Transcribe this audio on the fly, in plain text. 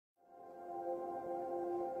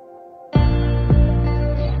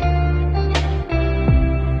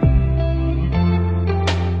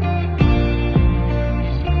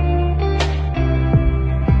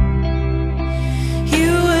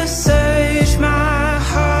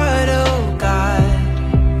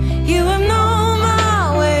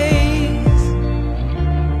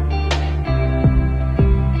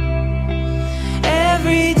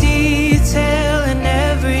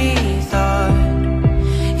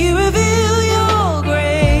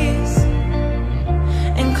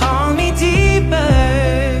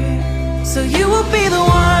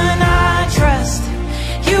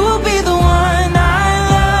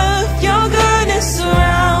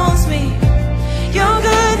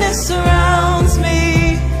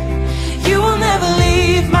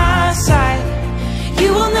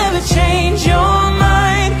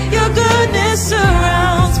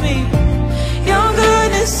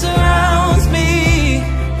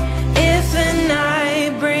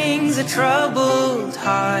troubled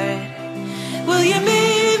heart. Will you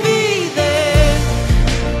meet me there?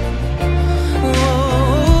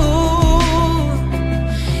 Whoa.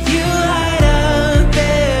 You light up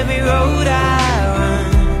every road I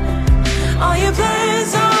run. All your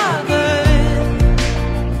plans are good,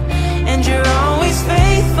 and you're always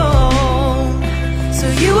faithful. So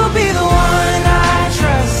you will be the one I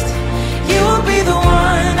trust. You will be the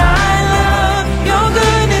one I love. Your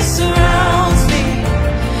goodness surrounds me.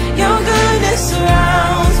 Your goodness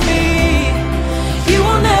surrounds me. You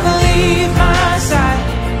will never leave my side.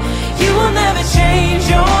 You will never change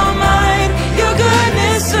your mind. Your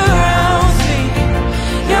goodness surrounds me.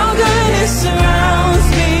 Your goodness surrounds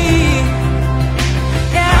me.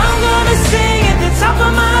 Yeah, I'm gonna sing at the top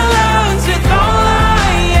of my lungs with all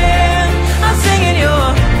I am. I'm singing your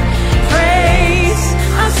praise.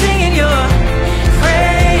 I'm singing your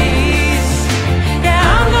praise. Yeah,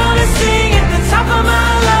 I'm gonna sing at the top of my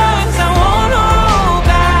lungs. I won't hold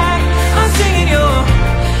back. I'm singing your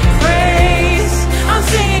praise. I'm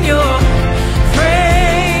singing your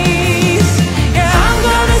praise. Yeah, I'm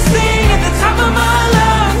gonna sing at the top of my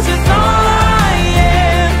lungs with all I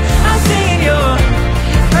am. I'm singing your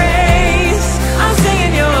praise. I'm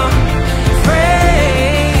singing your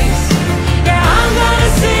praise. Yeah, I'm gonna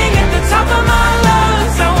sing at the top of my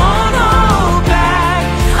lungs. I won't hold back.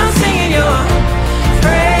 I'm singing your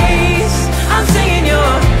praise. I'm singing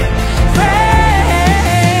your praise.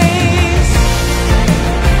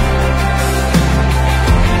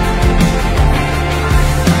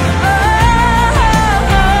 Oh,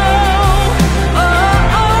 oh, oh,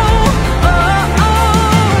 oh,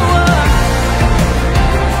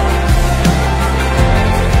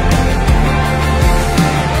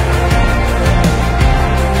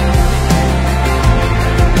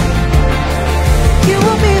 You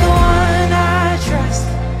will be the one I trust.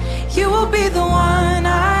 You will be the one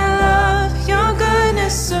I love. Your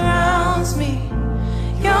goodness surrounds me.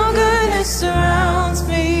 Your goodness surrounds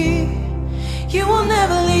me. You will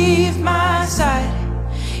never leave my side.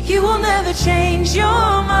 You will never change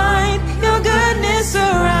your mind. Your goodness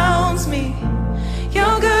surrounds me.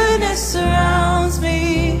 Your goodness surrounds me.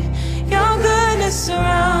 Your goodness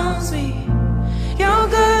surrounds me. Your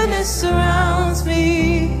goodness surrounds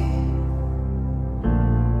me.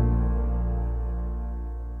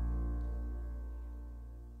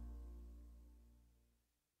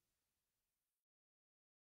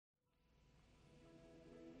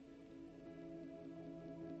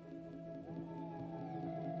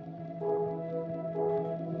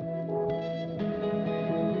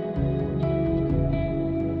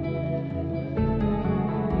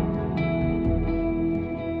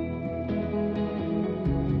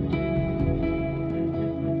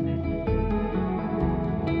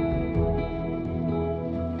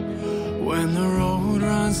 When the road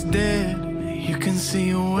runs dead, you can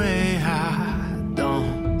see a way I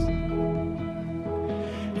don't.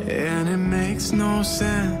 And it makes no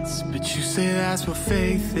sense, but you say that's what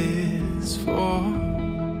faith is for.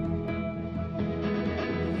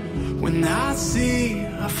 When I see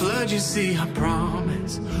a flood, you see a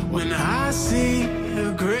promise. When I see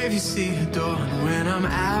a grave, you see a door. And when I'm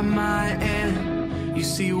at my end, you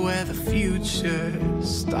see where the future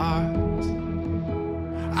starts.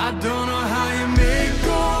 I don't know how you make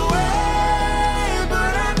go away,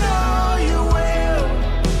 but I know you will.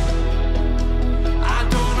 I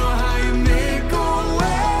don't know how you make go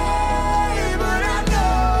away, but I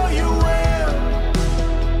know you will.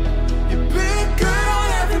 You've been good on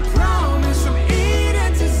every promise, from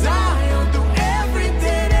Eden to Zion, through every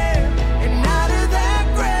dead end and out of that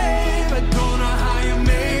grave. I don't know how you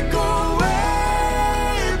make go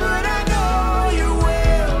away, but I know you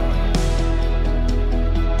will.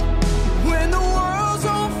 When the world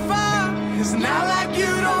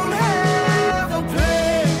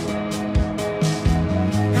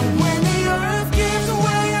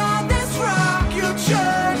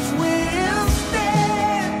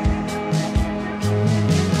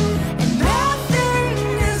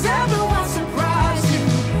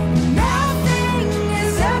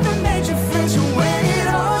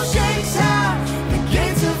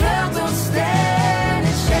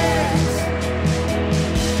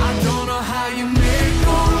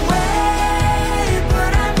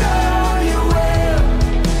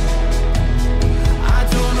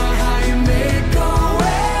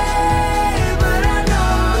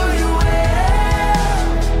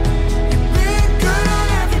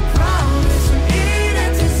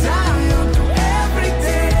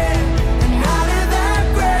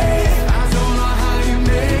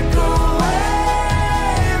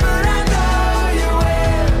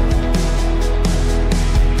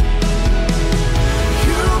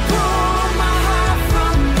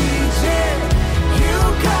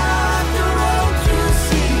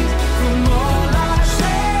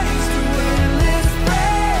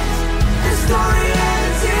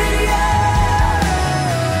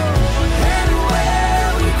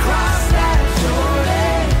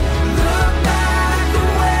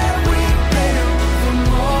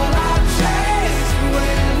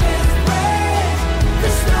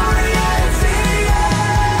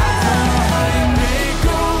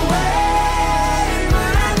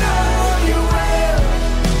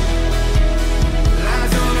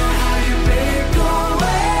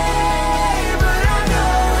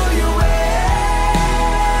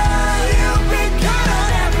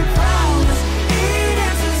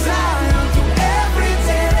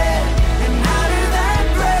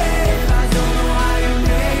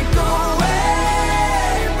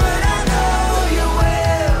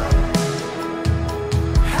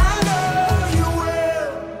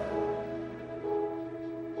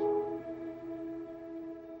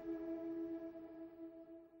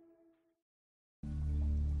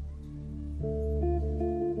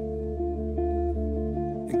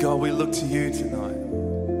we look to you tonight.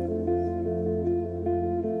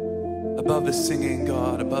 Above the singing,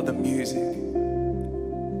 God, above the music,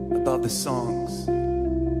 above the songs,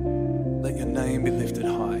 let your name be lifted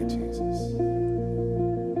high, Jesus.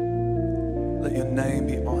 Let your name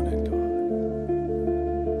be honored, God.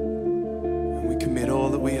 And we commit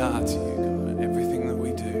all that we are to you, God, and everything that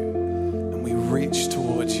we do. And we reach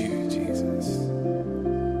towards you, Jesus.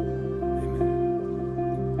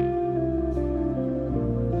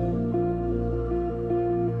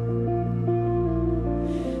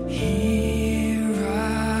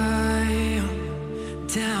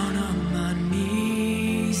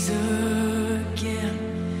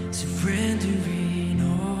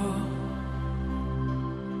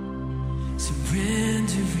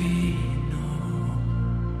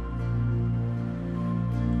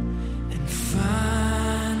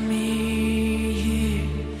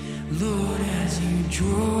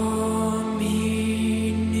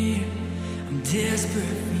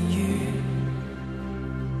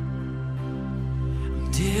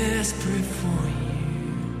 Desperate for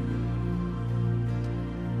you,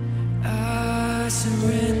 I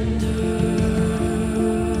surrender.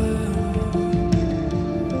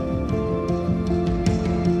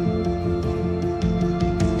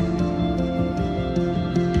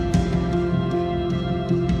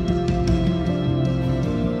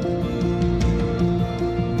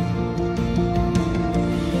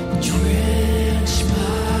 Drench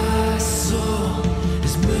my soul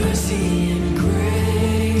as mercy and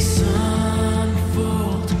grace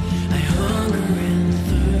unfold. I hunger and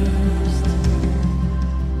thirst.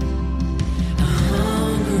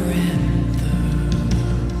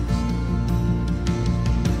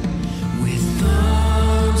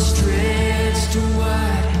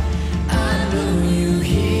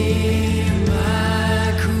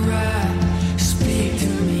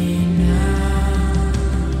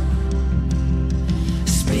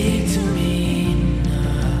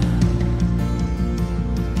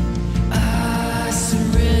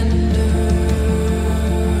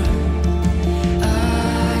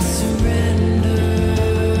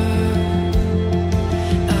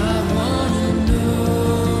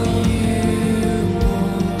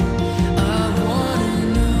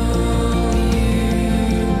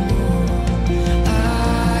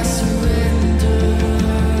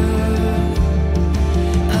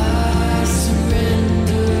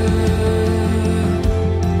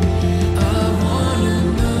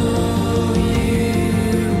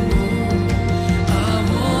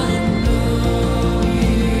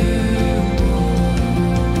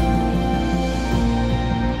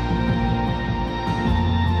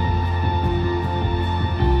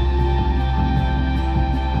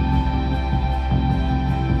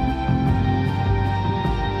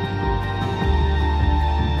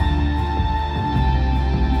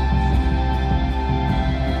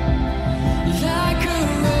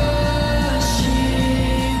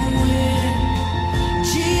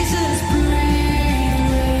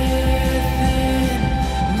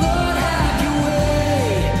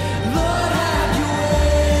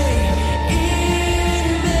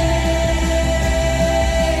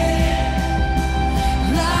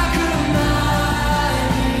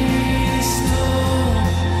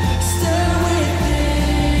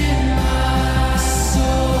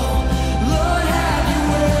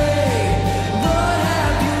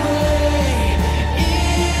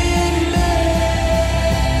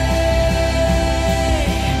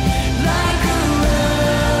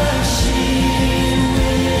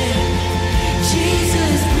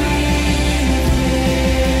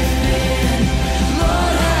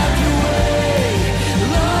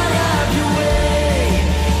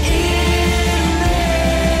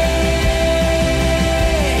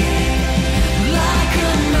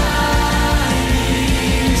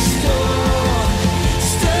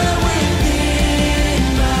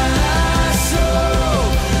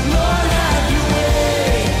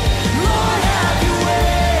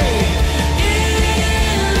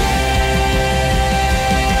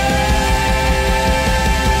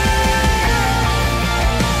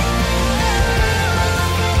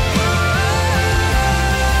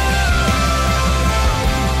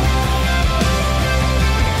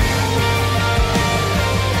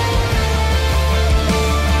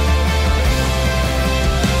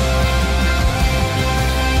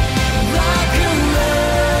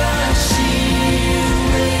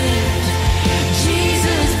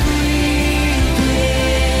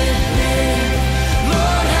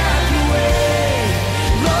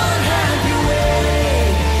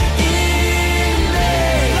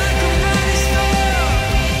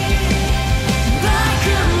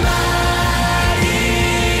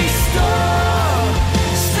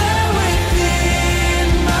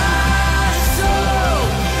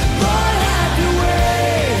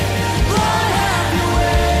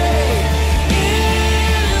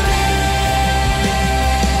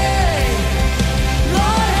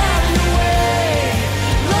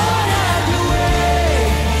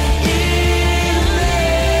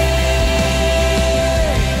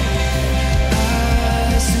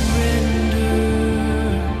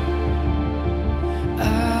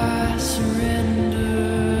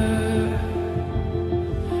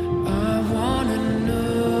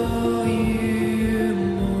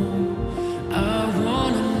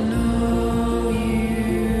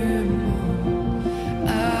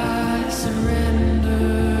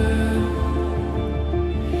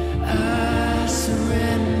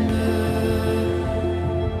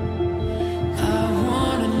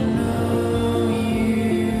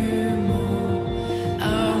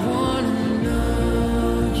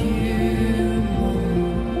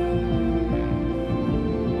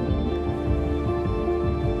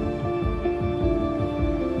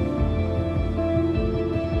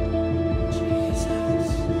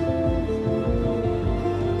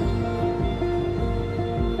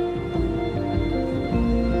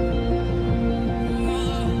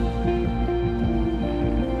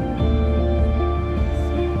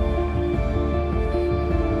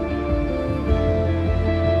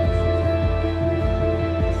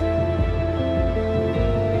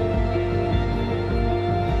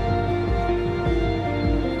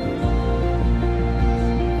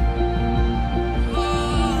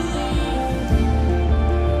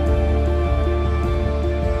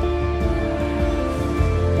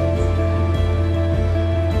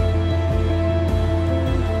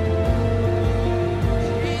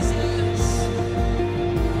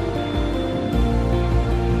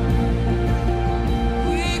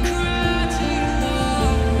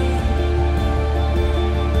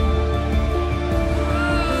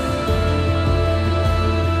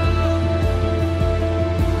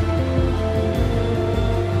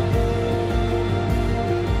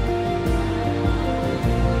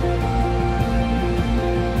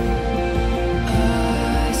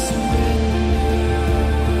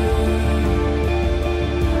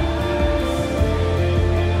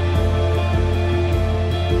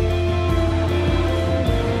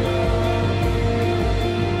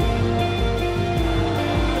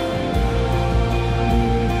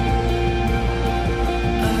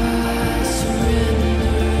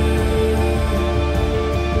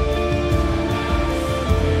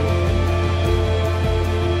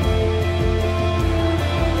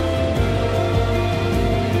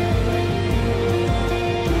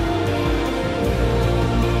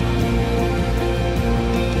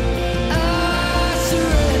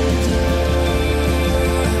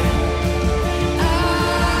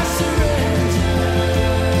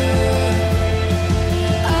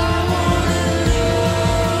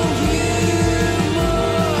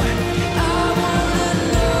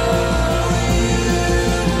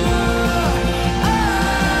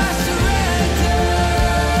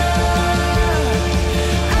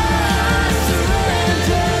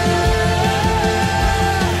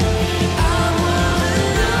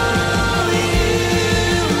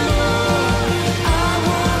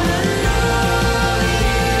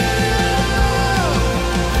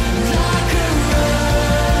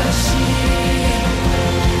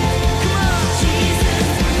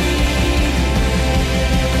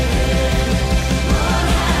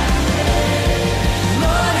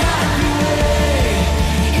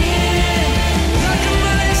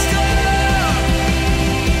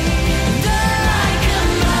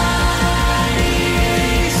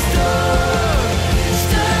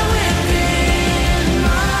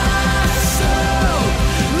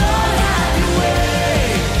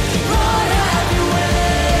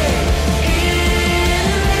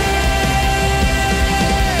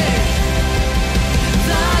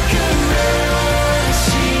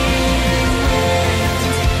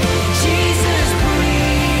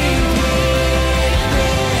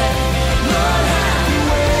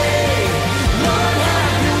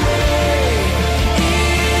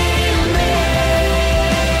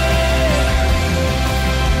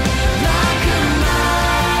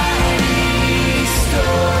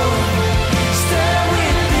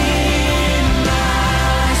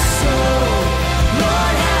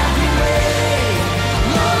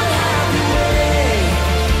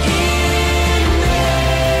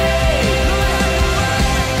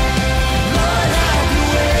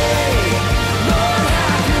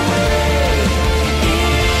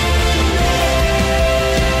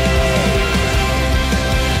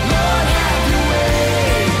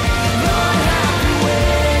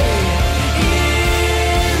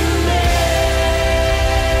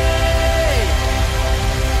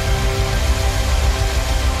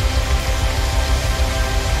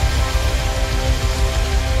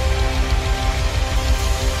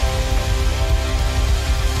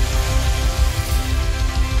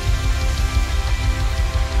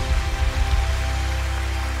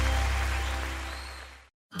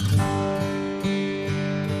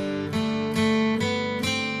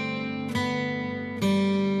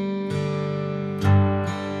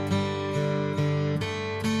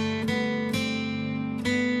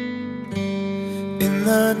 In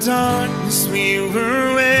the darkness we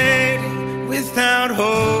were waiting, without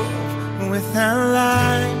hope, without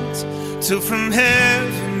light, till from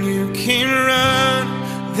heaven you came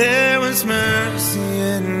running. There was mercy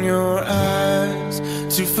in your eyes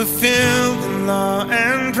to fulfill the law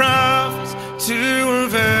and prophets. To a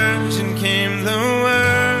virgin came the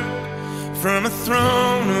word, from a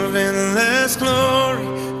throne of endless glory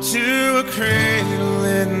to a cradle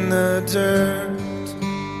in the dirt.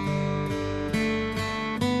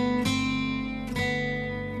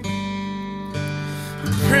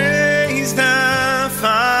 Praise the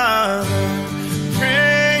Father,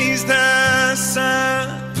 praise the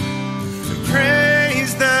Son,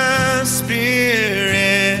 praise the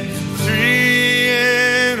Spirit, three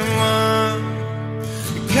in one.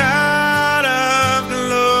 God of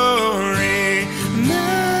glory,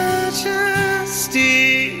 majesty,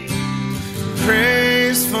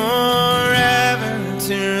 praise forever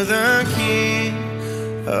to the King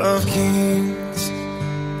of Kings.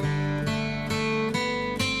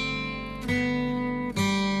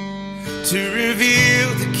 To reveal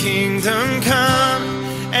the kingdom come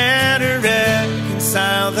and to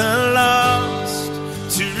reconcile the lost,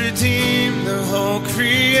 to redeem the whole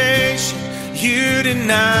creation. You did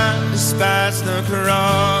not despise the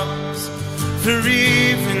cross, for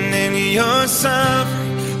even in your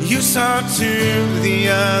suffering you saw to the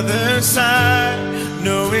other side,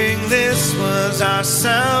 knowing this was our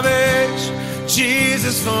salvation.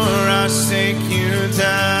 Jesus, for our sake you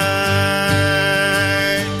died.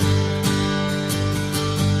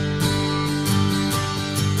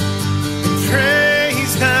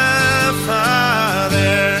 Praise the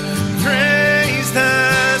Father, praise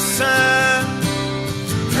the Son,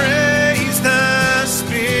 praise the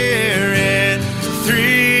Spirit,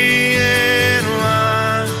 three in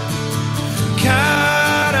one.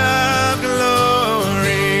 God of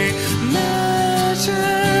glory,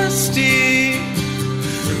 majesty,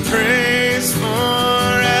 praise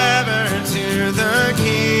forever to the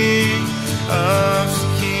King of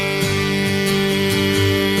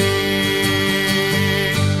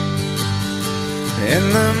In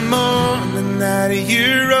the morning that you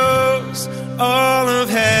rose, all of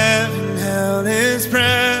heaven held its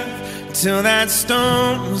breath, till that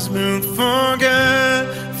stone was moved for good,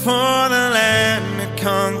 for the Lamb had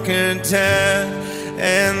conquered death.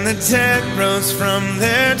 And the dead rose from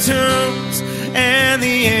their tombs, and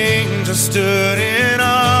the angels stood in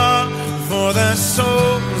awe, for the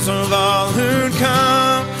souls of all who'd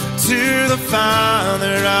come to the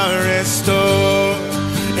Father are restored.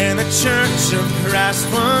 And the church of Christ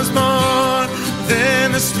was born,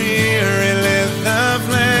 then the Spirit lit the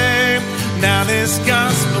flame. Now this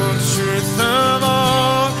gospel truth of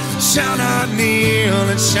all shall not kneel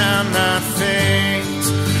and shall not faint.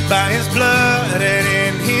 By His blood and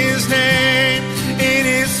in His name, in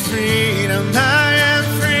His freedom I am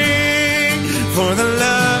free. For the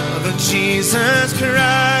love of Jesus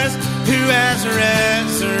Christ, who has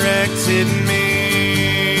resurrected me.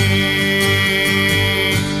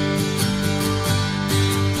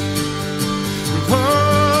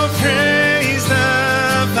 Oh, praise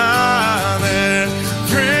the Father,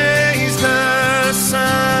 praise the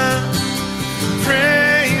Son,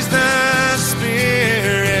 praise the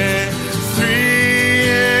Spirit, three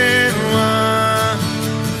in one.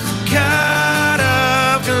 God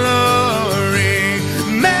of glory,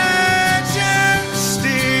 majesty,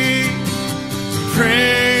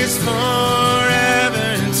 praise forever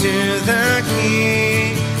to the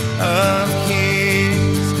King of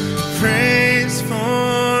Kings. Praise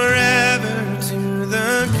forever to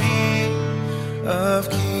the King of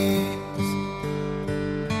Kings.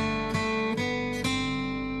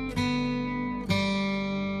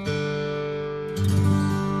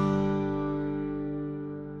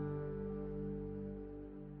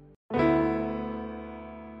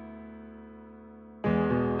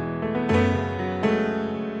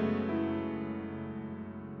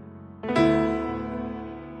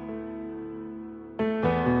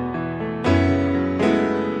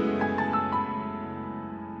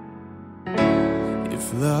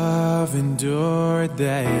 Love endured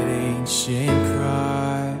that ancient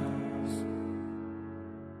cross.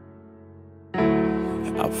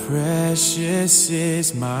 How precious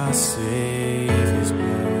is my Savior's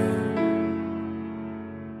blood.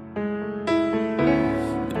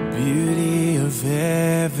 The beauty of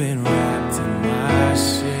heaven wrapped in my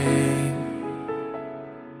shame.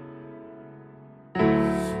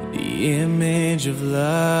 The image of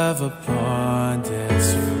love upon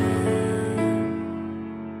death's fruit.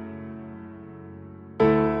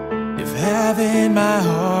 Having my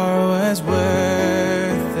heart was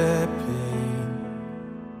worth the pain,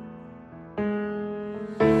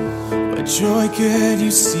 joy could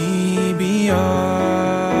you see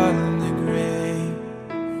beyond the grave?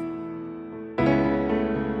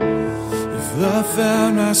 If love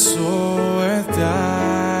found my soul worth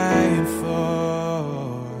dying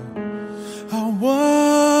for, how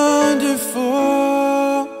wonderful,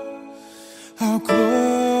 how glorious,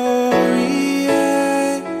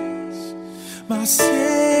 my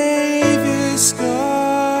Savior's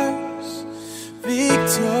scars,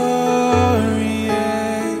 victorious.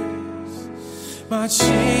 My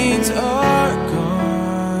chains are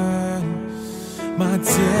gone, my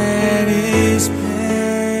debt is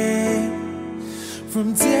paid.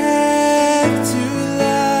 From death to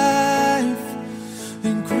life,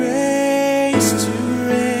 and grace to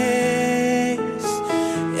grace.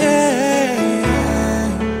 Yeah.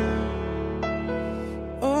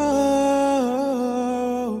 Oh.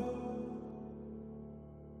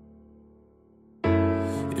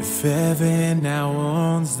 If heaven now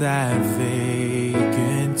owns that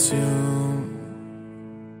vacant tomb,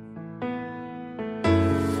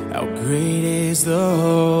 how great is the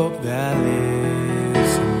hope that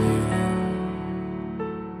lives in you.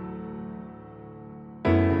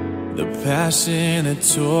 The passion that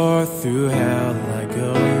tore through hell like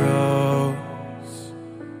a rose,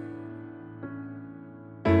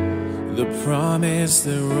 the promise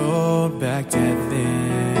that rolled back death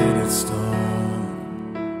in its stone.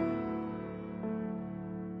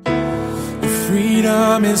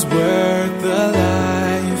 Freedom is worth the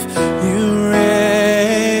life you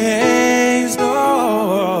raised.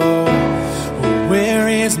 Oh, where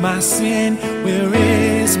is my sin? Where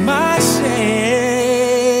is my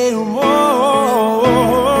shame?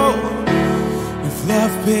 Oh, if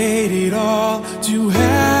love paid it all to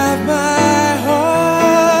have my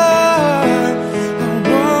heart, how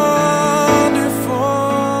wonderful,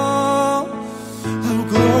 how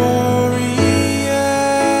glorious.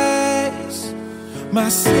 My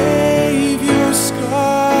Savior's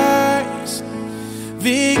scars,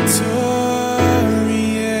 victorious.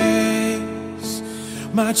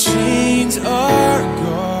 My chains are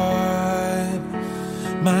gone,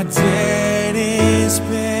 my debt is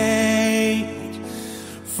paid.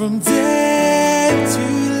 From death to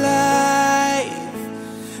life,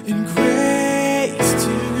 and grace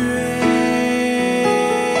to grace.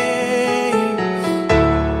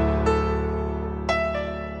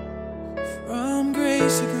 From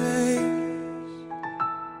grace to grace.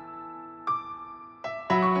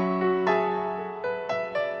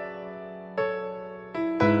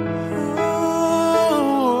 Oh.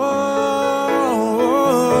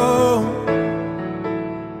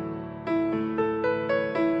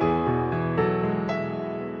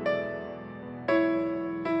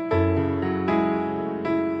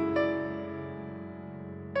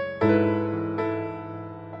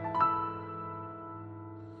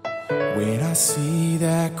 When I see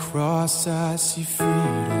that cross, I see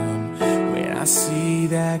freedom. When I see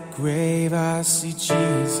that grave, I see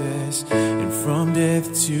Jesus. And from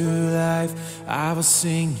death to life, I will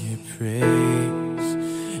sing your praise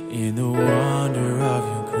in the wonder of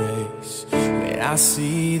your grace. When I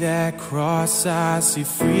see that cross, I see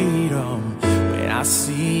freedom. When I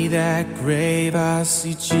see that grave, I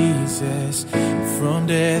see Jesus. And from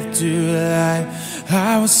death to life,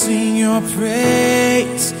 I will sing your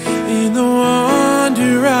praise in the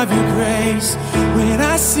wonder of your grace. When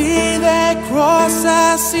I see that cross,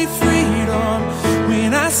 I see freedom.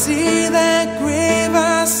 When I see that grave,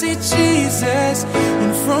 I see Jesus.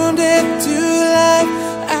 And from death to life,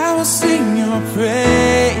 I will sing your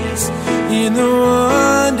praise in the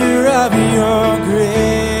wonder of your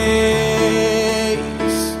grace.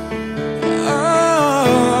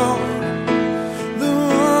 Oh, the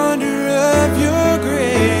wonder of your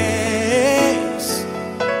grace.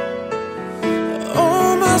 Oh,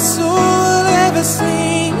 my soul will ever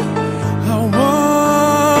sing how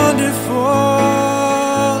wonderful,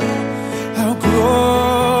 how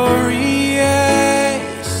glorious.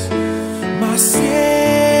 My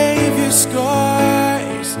Savior's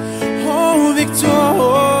scars, oh, victorious.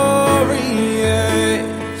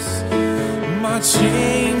 My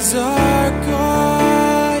chains are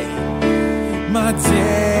gone, my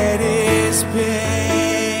debt is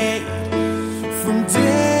paid. From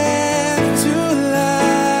death to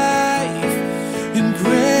life, and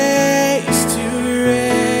grace to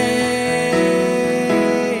grace.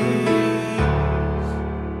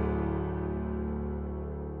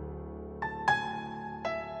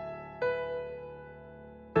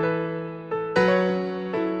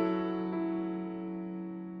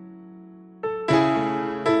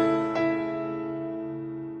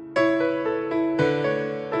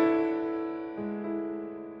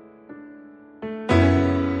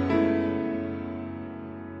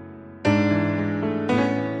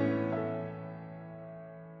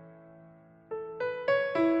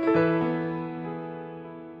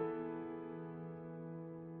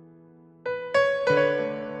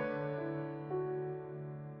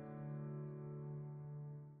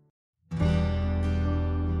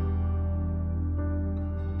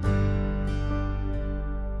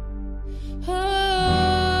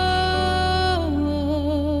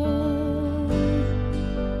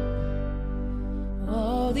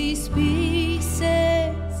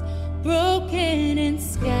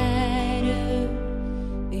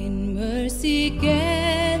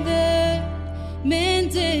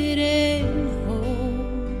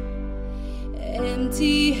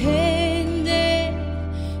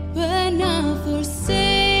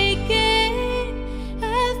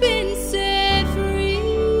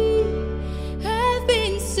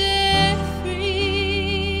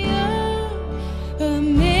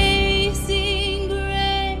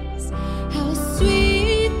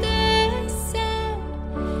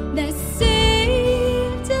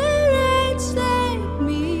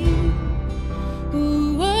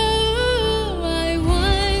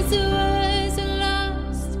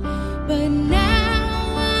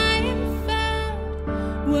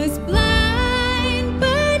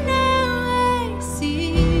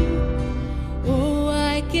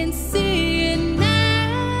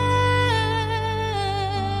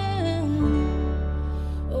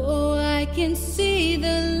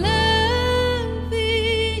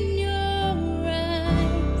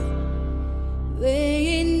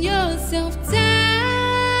 yourself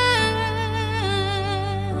down,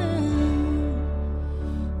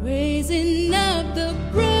 raising up the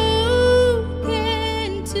broken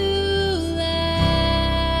to life.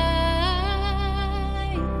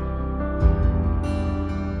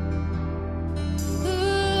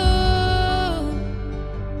 Oh,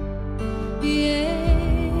 yeah.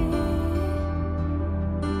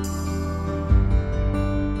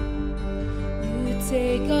 You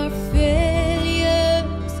take our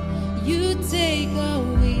failures, you take our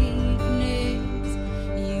weakness,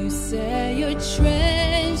 you set your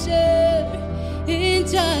treasure in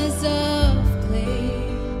jars of clay.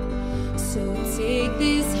 So take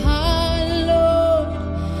this heart, Lord,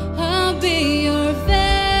 I'll be your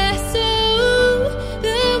vessel,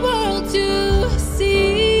 the world to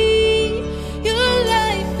see your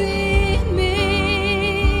life in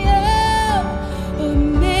me. Oh,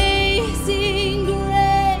 amazing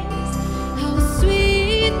grace, how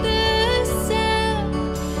sweet the sound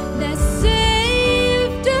that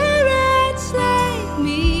saved a wretch like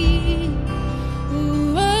me.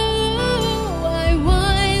 Oh, I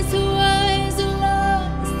once was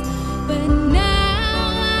lost, but now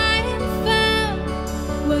I am found.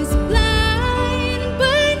 Was blind,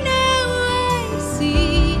 but now I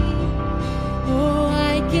see. Oh,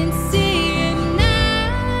 I can see it now.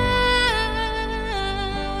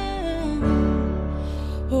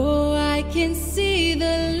 Oh, I can see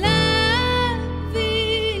the love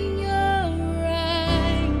in your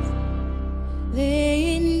eyes,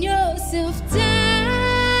 laying yourself down,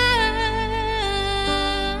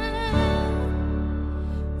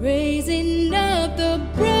 raising up the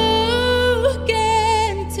broken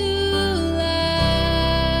to life.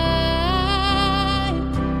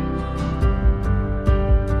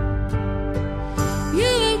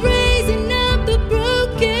 You are raising up the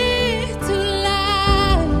broken to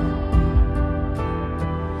life.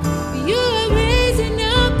 You are raising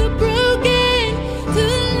up the broken to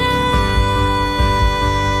life.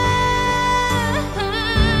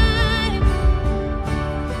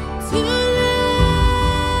 To life.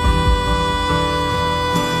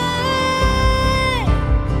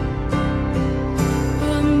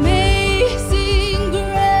 Amazing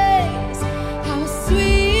grace, how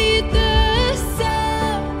sweet the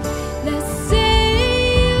sound that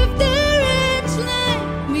saved a wretch like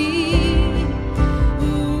me.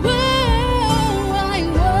 Oh, I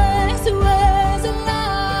was lost,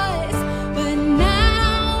 but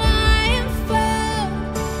now I am found.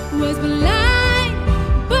 Was blind,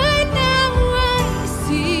 but now I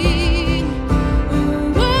see.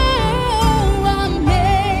 Oh,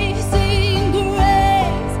 amazing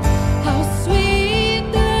grace, how sweet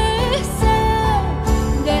the sound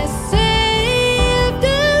that saved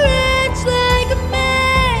a wretch like me.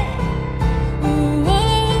 Oh,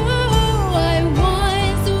 I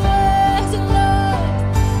once was lost,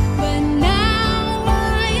 but now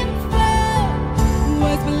I am found.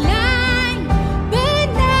 Was blind, but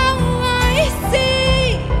now I see.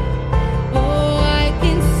 Oh, I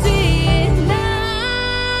can see it now.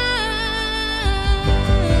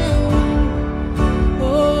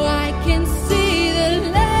 Oh, I can see the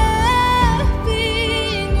love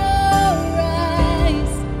in your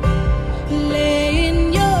eyes, laying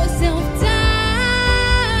yourself down,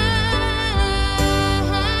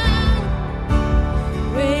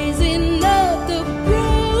 raising up the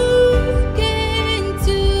broken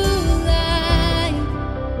to life.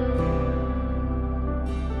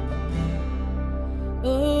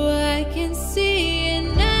 Oh, I can see it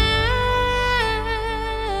now.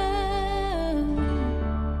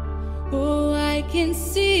 Oh, I can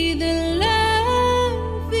see the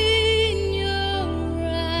love in your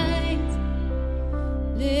eyes,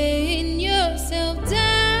 laying yourself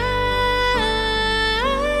down,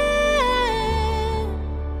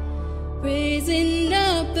 raising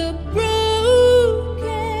up the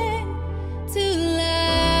broken to life.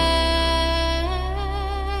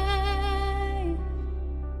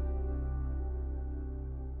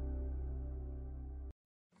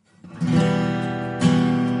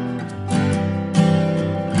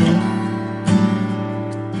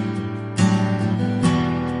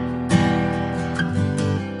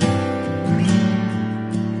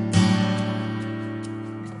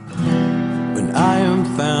 When I am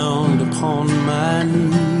found upon my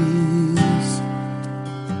knees,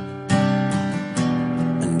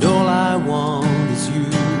 and all I want is you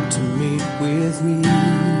to meet with me.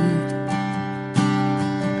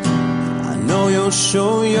 I know you'll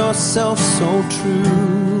show yourself so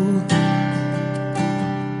true.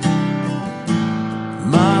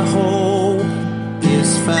 My hope is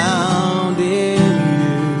found in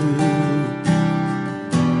you.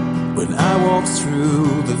 When I walk through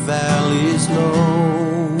through the valleys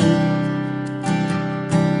low.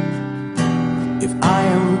 If I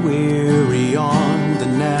am weary on the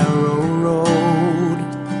narrow road,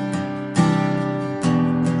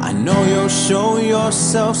 I know you'll show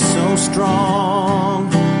yourself so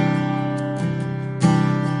strong.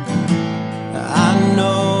 I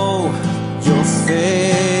know you're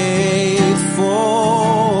faithful.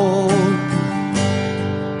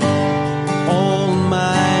 All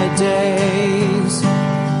my days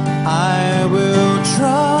I will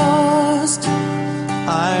trust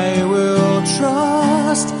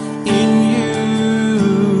in you.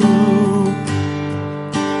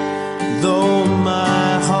 Though my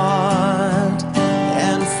heart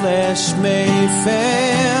and flesh may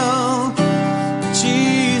fail,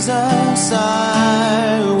 Jesus,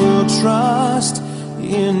 I will trust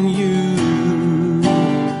in you.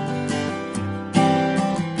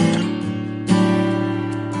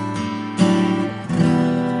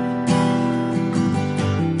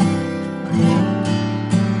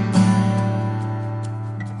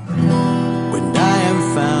 When I am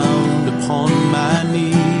found upon my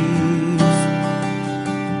knees,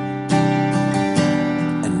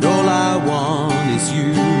 and all I want is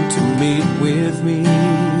you to meet with me,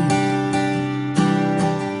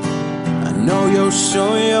 I know you'll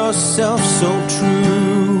show yourself so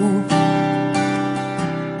true.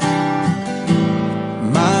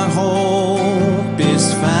 My hope is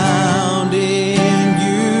found in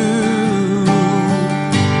you.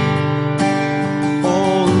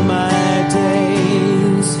 All my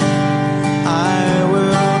days I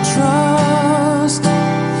will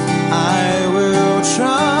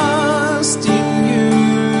trust in you.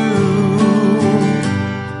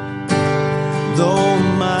 Though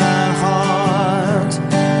my heart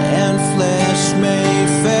and flesh may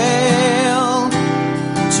fail,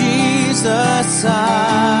 Jesus, I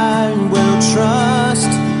will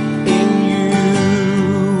trust in you.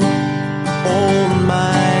 All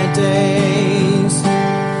my days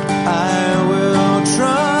I will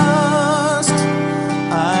trust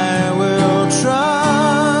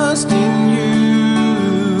in you.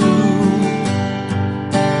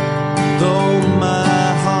 Though my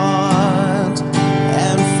heart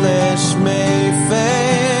and flesh may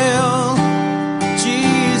fail,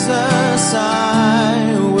 Jesus, I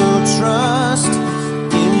will trust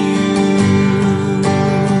in you.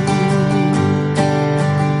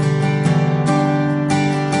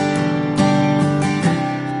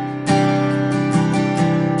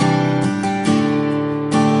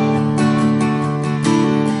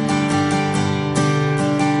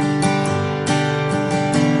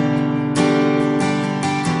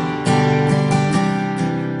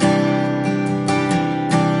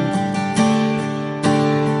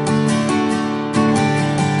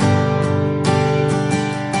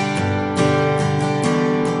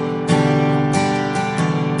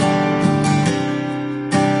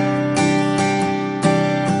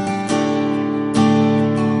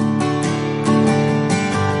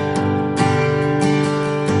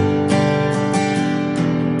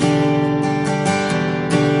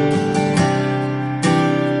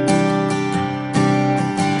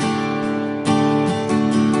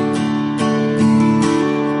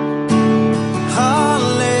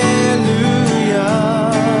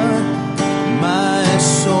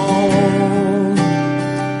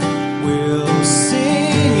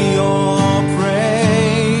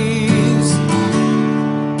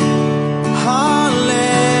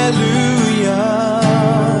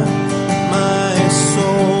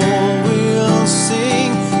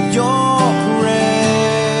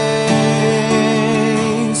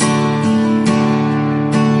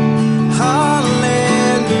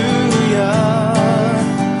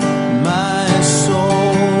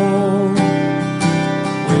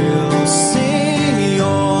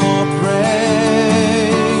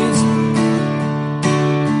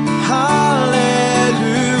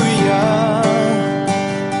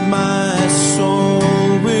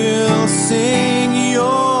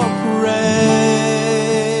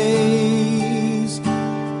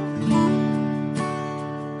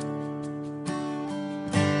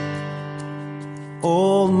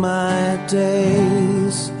 All my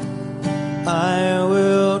days I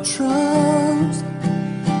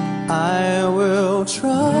will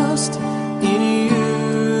trust in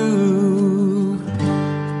you.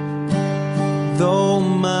 Though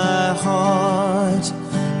my heart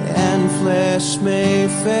and flesh may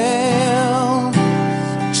fail,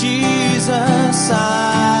 Jesus,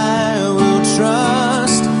 I will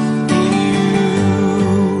trust in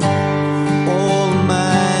you. All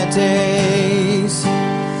my days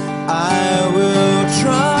I will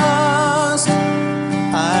trust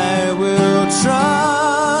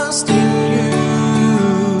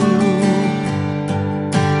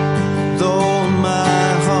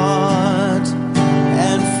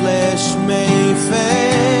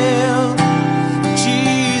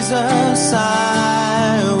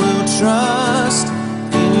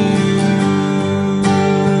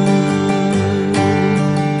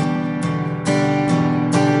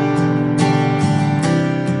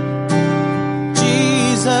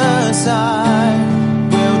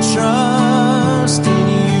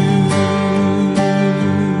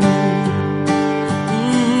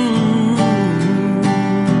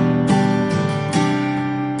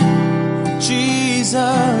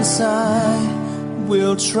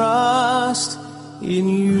trust in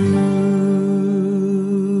you.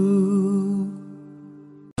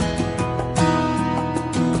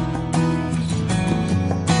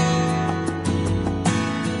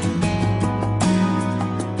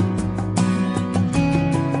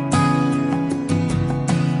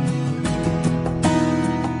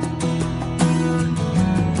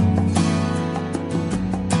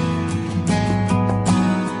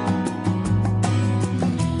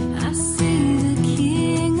 I see the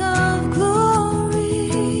King of Glory.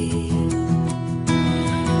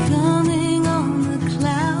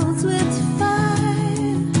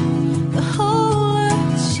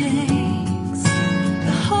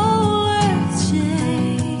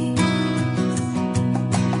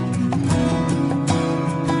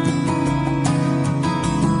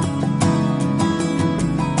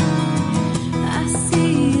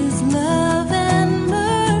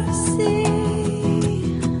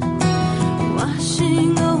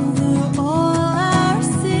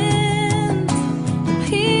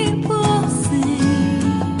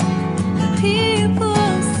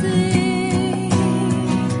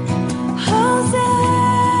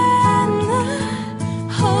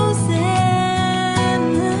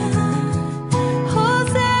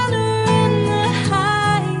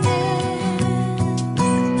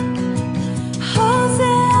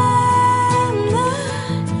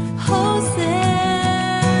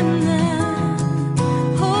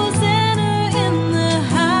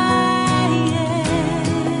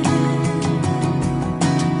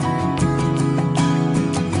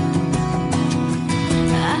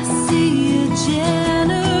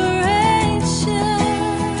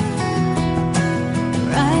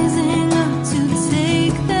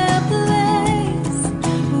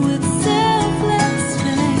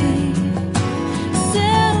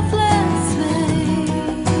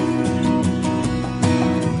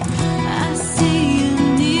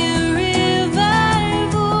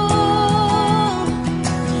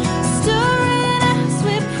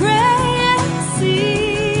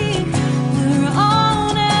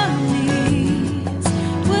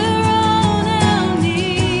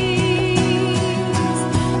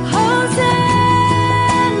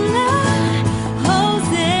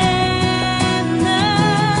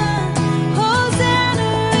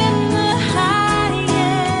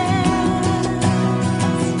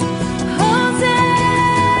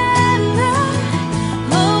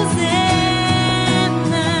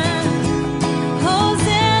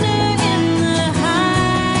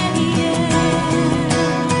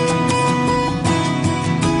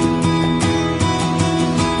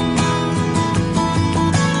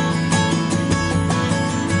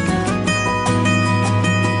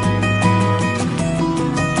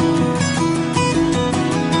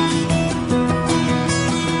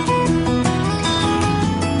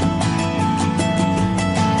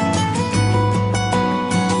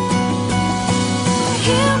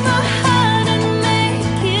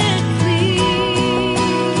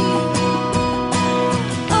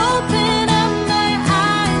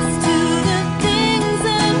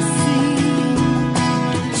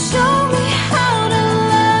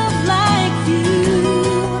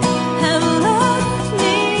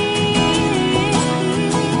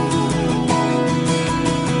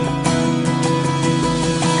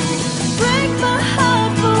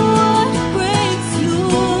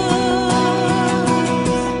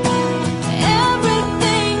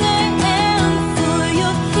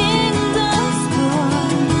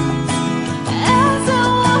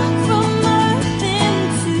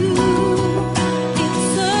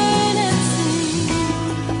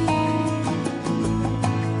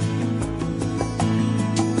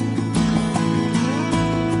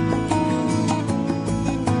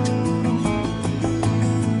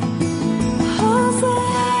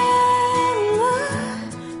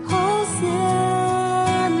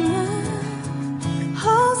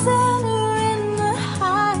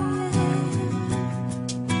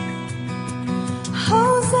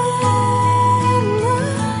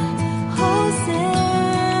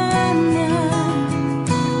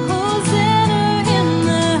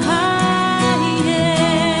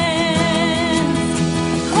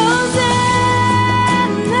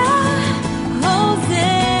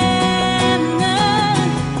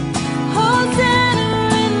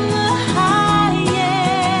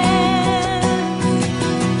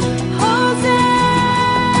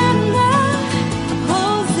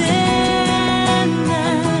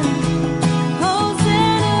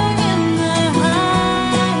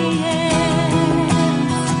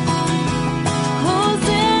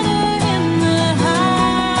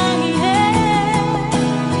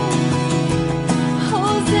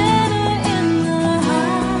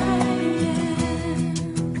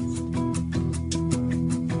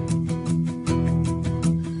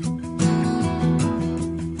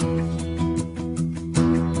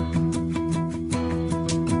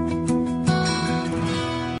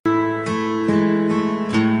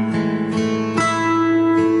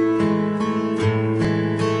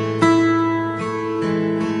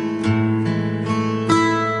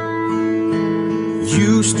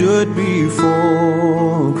 stood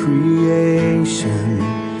before creation,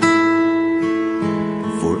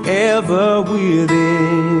 forever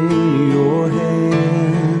within your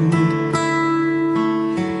hand.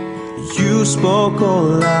 You spoke all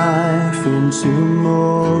life into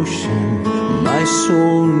motion, my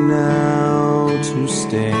soul now to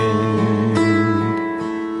stand.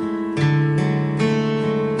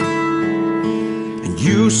 And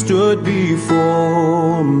you stood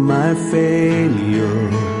before my failure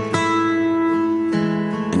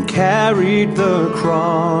and carried the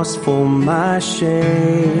cross for my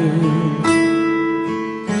shame.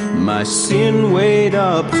 My sin weighed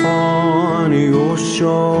upon your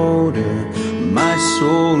shoulder, my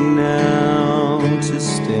soul now to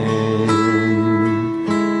stand.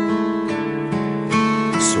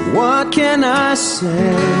 So what can I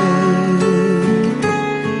say?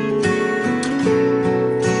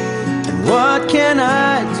 And what can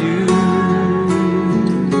I do?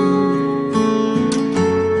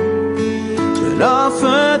 But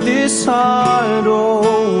offer this heart,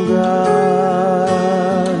 oh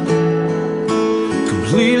God,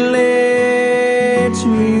 completely to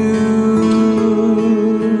you.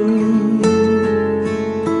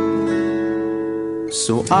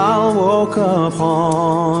 So I'll walk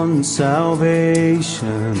upon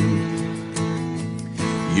salvation,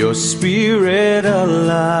 your spirit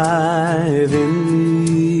alive in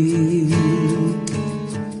me,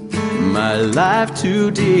 my life to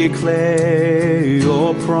declare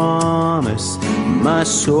your promise, my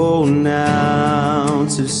soul now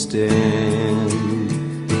to stand.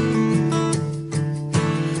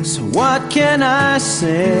 So what can I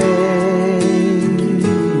say?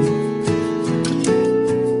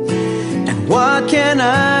 And what can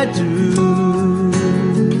I do?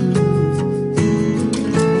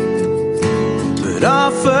 But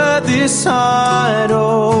offer this heart,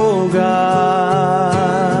 oh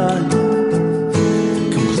God,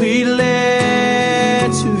 completely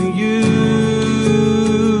to you.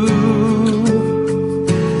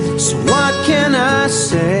 So what can I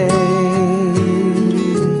say?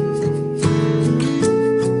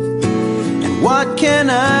 What can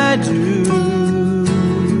I do?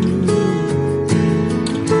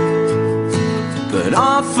 But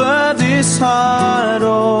offer this heart,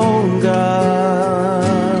 oh God,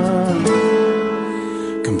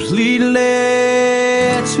 completely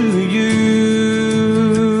to you.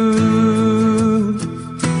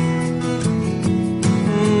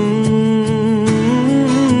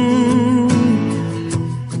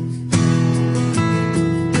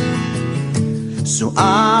 So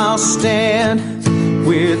I'll stand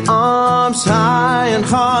with arms high and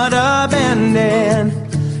heart abandoned,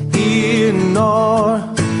 in awe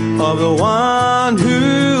of the one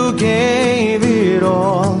who gave it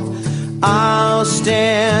all. I'll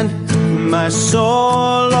stand, my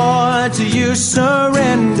soul, Lord, to you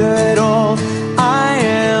surrendered. All I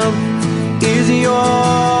am is yours.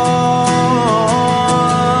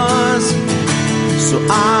 So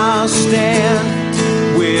I'll stand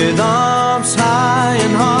with arms high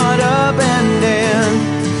and heart abandoned,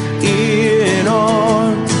 in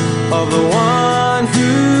awe of the one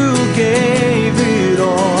who gave it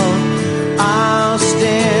all. I'll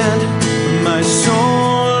stand, my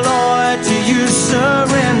soul, Lord, to you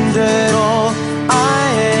surrendered. All I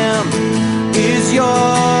am is yours.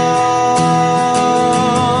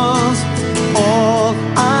 All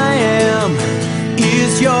I am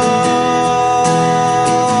is yours.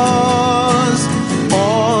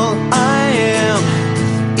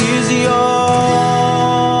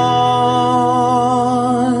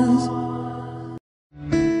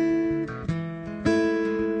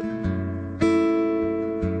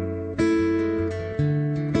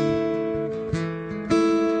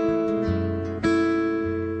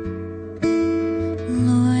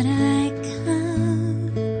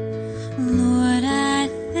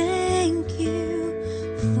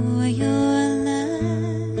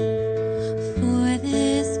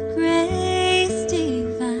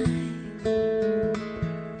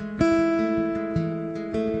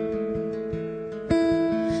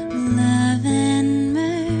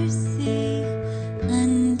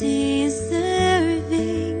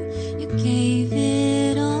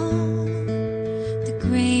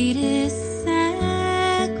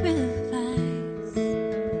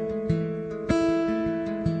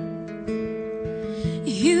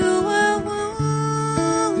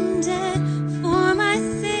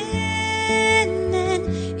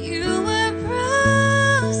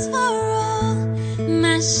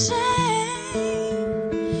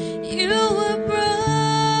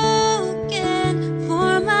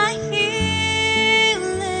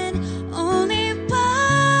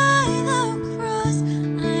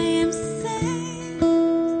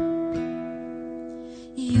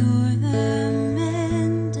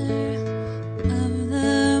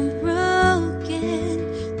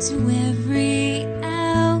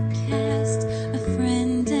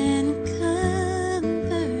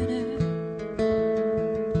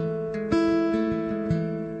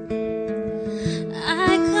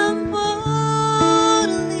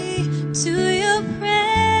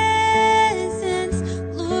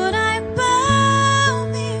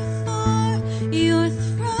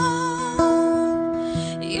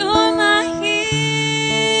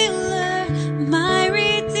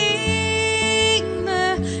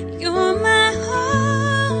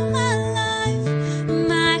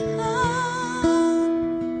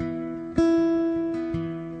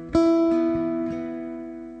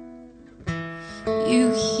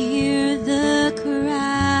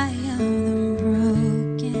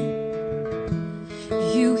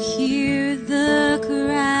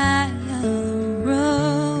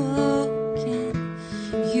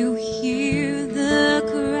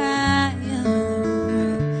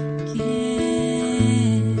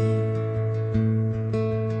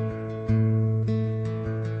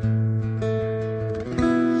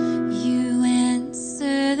 You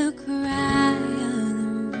answer the cry of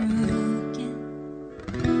the broken.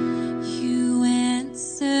 You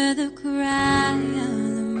answer the cry of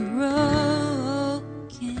the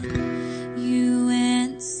broken. You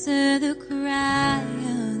answer the cry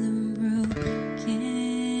of the broken.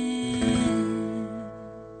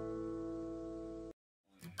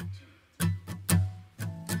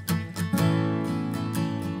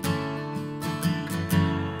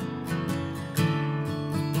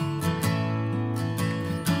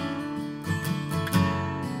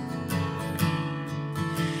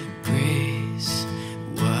 Grace,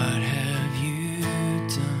 what have you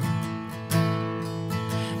done?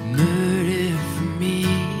 Murder for me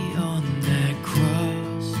on that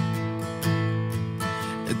cross,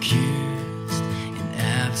 accused in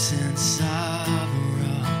absence of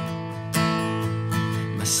wrong.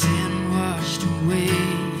 My sin washed away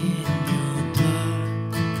in your blood.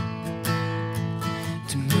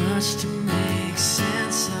 Too much to make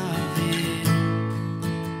sense of it.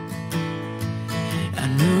 I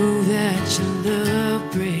know that your love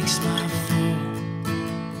breaks my fall.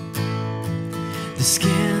 The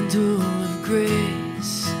scandal of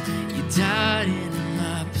grace, you died in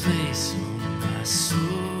my place. Oh, my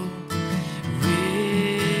soul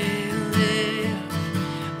will live.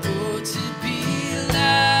 Oh, to be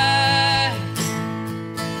alive,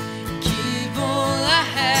 give all I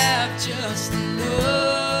have just to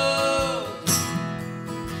know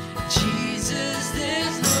Jesus,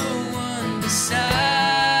 there's no one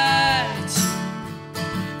besides you.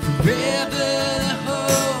 Forever the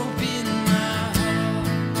hope in my heart.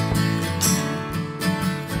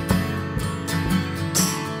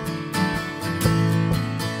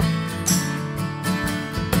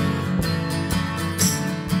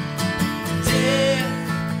 Death,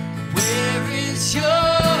 where is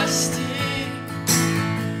your sting?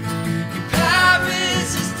 Your power is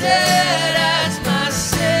as dead as my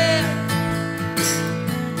sin.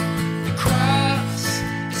 The cross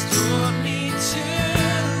has taught me to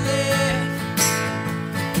live.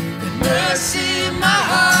 The mercy in my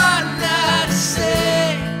heart not to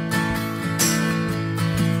say.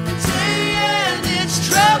 The day and its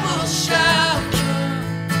trouble shall come.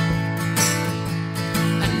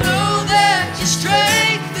 I know that your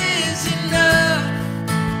strength is enough.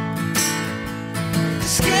 The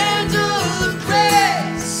scandal of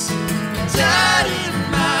grace, you died in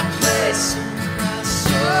my place. My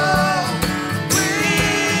soul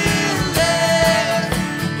will live.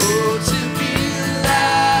 Oh, to be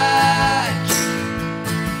like you.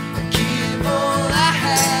 Give all I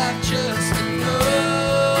have just to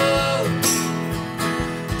know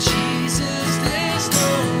Jesus, there's no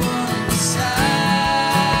one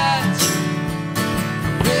besides you.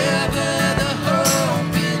 Forever the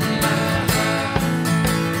hope in my heart.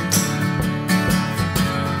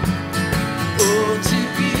 Oh, to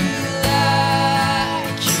be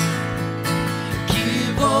like you.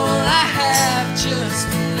 Give all I have just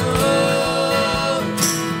to know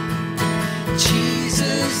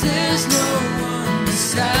Jesus, there's no one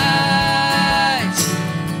besides you.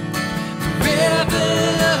 Forever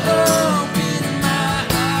the hope in my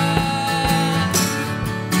heart.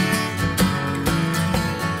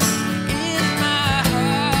 In my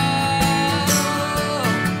heart.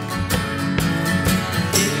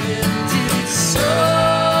 And it's so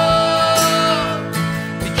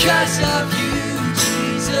because of you,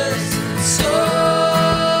 Jesus. And so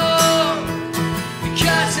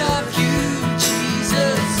because of you,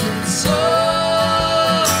 Jesus. And so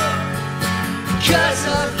because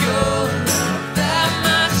of your love that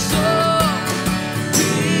my soul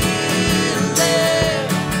will live.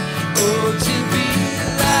 Oh, to be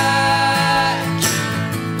like you.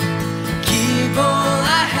 Give all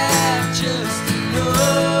I have just to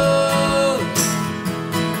know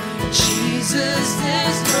Jesus,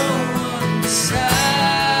 there's no one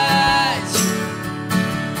besides you.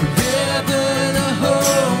 Forever the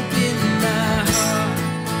hope in my heart.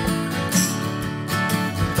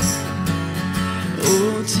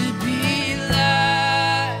 Oh, to be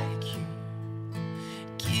like you.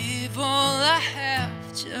 Give all I have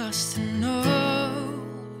just to know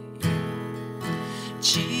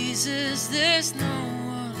Jesus, there's no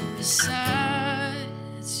one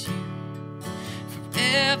besides you.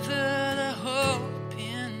 Forever the hope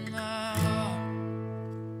in my heart.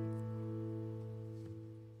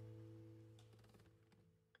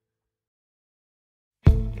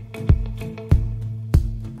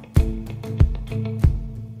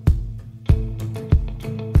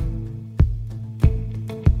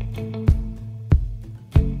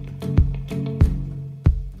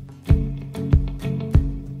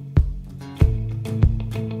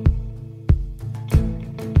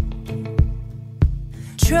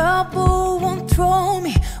 trouble won't throw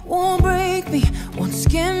me, won't break me, won't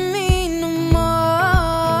scare me no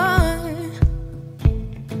more.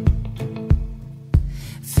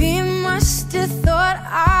 Fear must have thought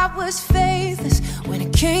I was faithless when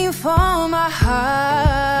it came from my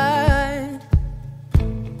heart.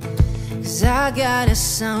 'Cause I got a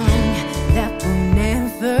song that will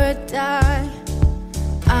never die.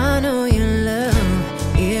 I know your love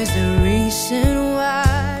is the reason why.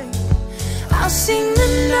 I'll sing the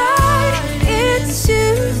night into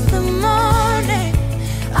the morning.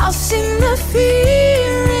 I'll sing the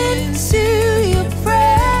fear into your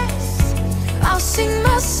breast. I'll sing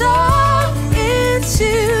my song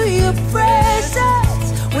into your presence.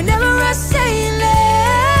 Whenever I say your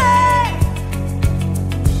name,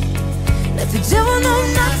 let the devil know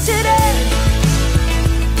not today.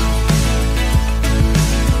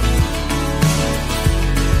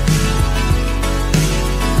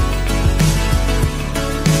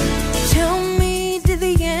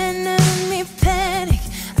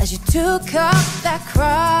 Took up that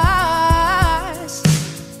cross.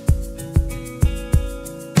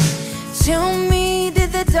 Tell me,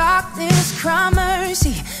 did the darkness cry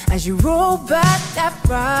mercy as you rolled back that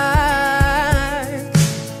rod?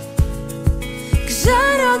 'Cause I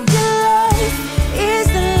know your love is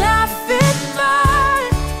the life in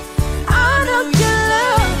mine. I know your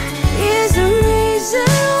love is the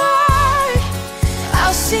reason why.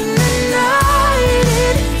 I'll sing the night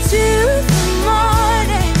into the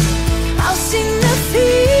morning. I'll sing the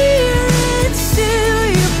fear into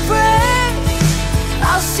your praise.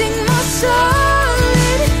 I'll sing my soul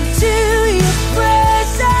into your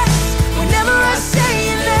presence. Whenever I say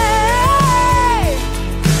your name,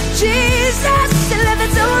 Jesus, let the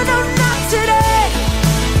devil know not today.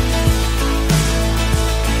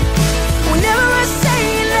 Whenever I say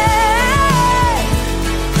your name,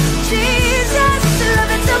 Jesus, let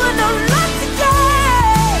the devil know not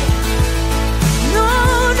today. No,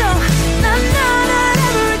 no. Not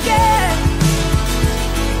ever again.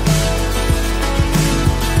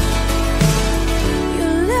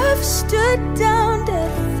 Your love stood down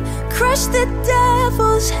death, crushed the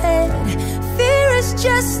devil's head. Fear is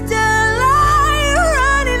just a lie,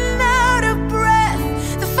 running out of breath.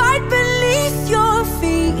 The fight beneath your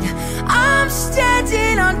feet, I'm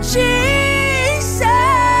standing on Jesus'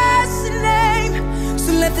 name. So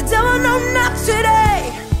let the devil know not today.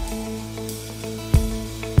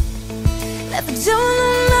 Let the devil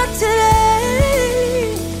know not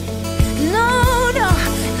today. No, no,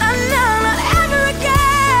 not ever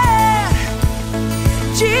again.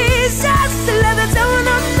 Jesus, let the devil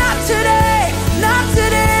know not today. Not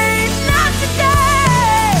today, not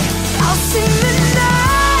today. I'll sing the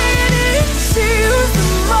night into the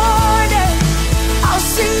morning. I'll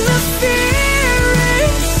sing the fear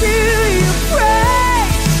into your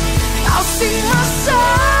praise. I'll sing my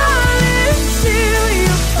soul into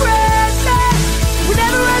your presence.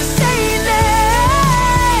 Whenever I say your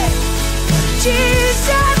name,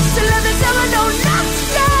 Jesus, let the devil know not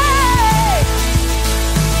today.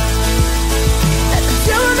 Let the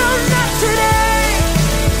devil know not today.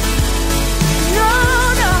 No,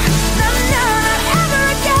 no, not ever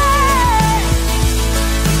again.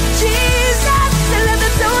 Jesus, let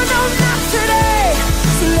the devil know not today.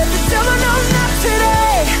 So let the devil know not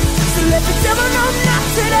today. So let the devil know not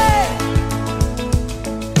today.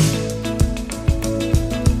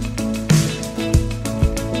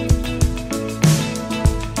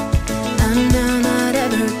 Not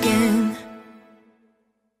ever again.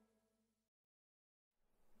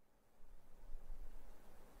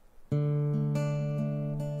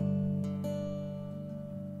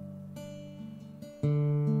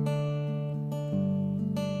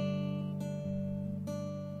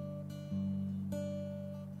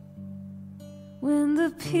 When the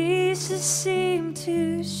pieces seem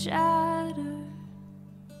to shatter,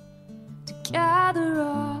 to gather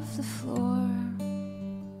off the floor,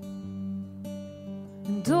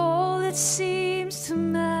 and all that seems to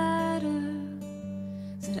matter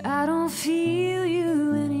is that I don't feel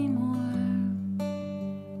you anymore.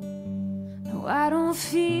 No, I don't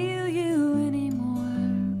feel you anymore.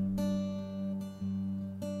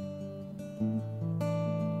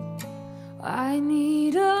 I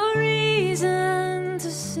need a reason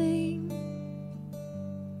to sing.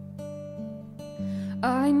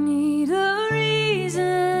 I need a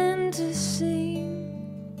reason to sing.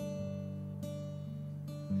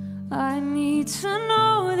 I need to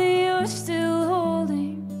know that you're still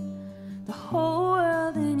holding the whole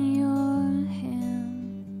world in your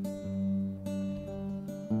hand.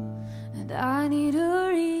 And I need a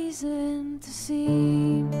reason to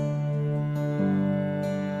see.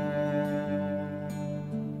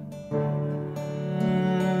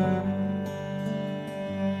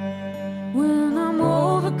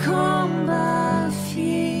 overcome by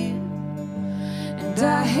fear, and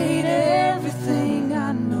I hate everything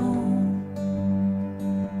I know.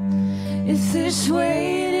 If this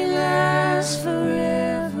waiting lasts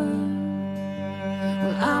forever,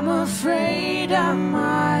 well, I'm afraid I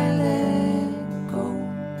might let go.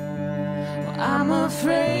 Well, I'm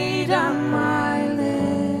afraid I might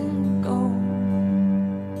let go.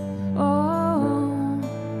 Oh,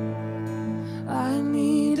 I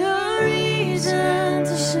need a reason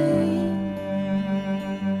to sing.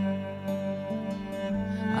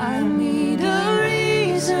 I need a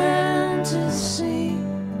reason to sing.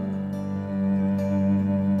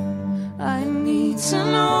 I need to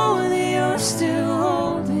know that you're still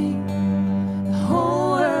holding the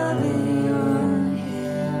whole world in your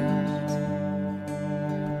hands.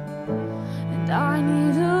 And I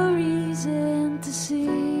need a reason to sing.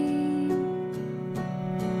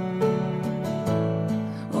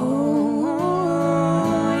 Oh,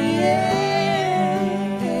 yeah,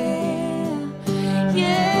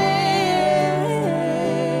 yeah.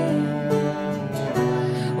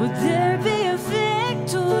 Would there be a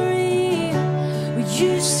victory? Would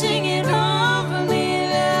you sing it over me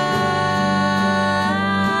loud?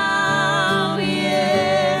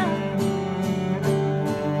 Yeah.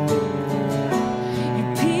 Your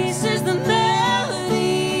peace is the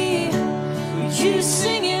melody. Would you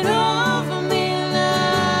sing it over me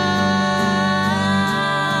loud?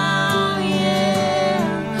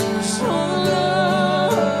 Yeah. So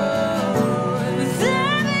Lord, would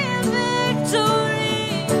there be a victory?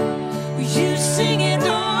 Would you sing it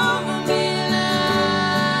over me loud?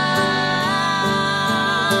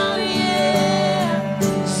 Yeah.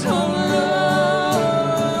 So Lord,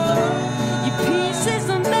 your peace is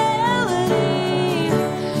the melody.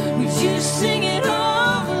 Would you sing it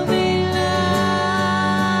over me loud?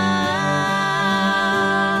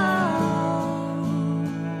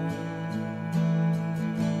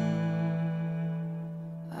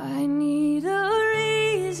 I need a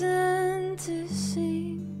reason to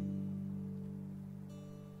sing.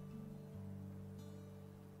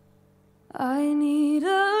 I need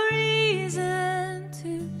a reason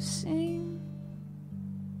to sing.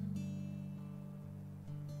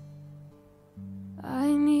 I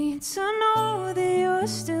need to know that you're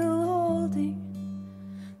still holding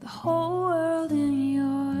the whole world in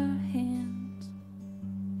your hands.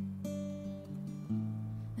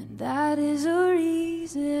 And that is a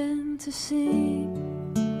reason to sing.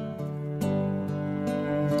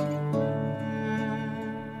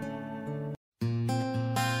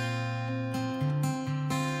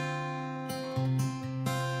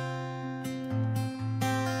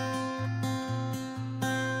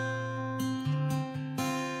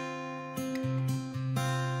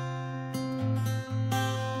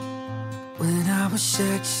 When I was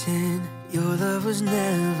searching, your love was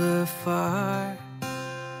never far.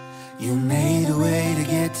 You made a way to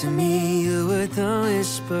get to me. You were the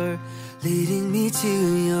whisper leading me to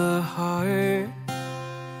your heart.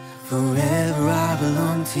 Forever I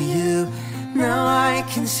belong to you. Now I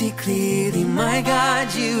can see clearly, my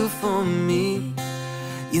God, you for me.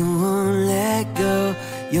 You won't let go.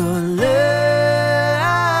 Your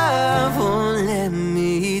love won't let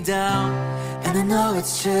me down. And I know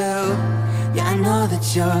it's true. Yeah, I know that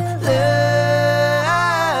your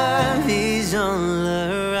love is all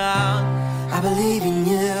around. I believe in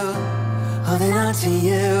you, holding on to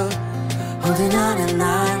you, holding on, and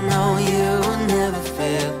I know you will never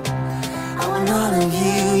fail. I want all of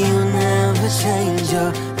you, you never change.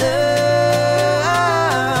 Your love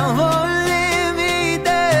won't let me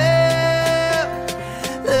down.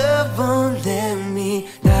 Love won't let me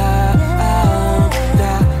down, down,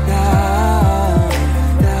 down, down,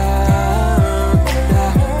 down,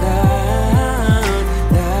 down,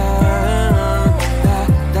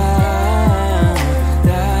 down,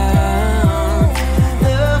 down.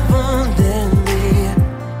 Love won't let me.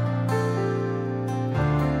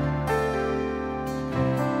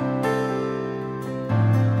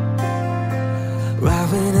 Right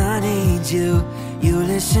when I need you, you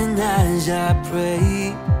listen as I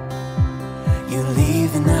pray. You leave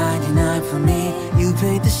the 99 for me. You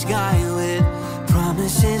paint the sky with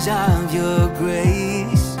promises of your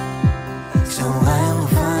grace. So I will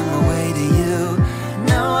find my way to you.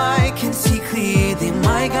 Now I can see clearly,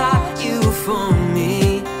 my God, you for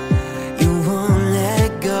me. You won't let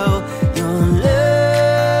go. Your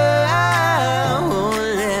love won't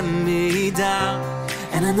let me down.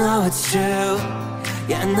 And I know it's true.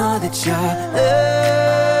 Yeah, I know that your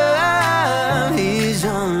love is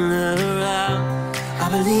all around. I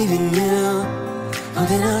believe in you,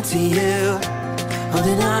 holding on to you,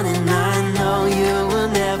 holding on, and I know you will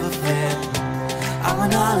never fail. I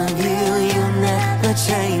want all of you, you never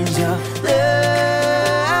change. Your love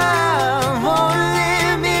won't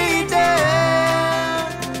let me down.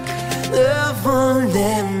 Love won't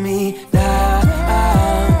let me down,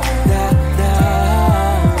 down, down,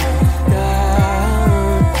 down, down,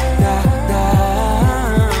 down,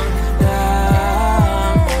 down,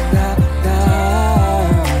 down,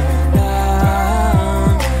 down.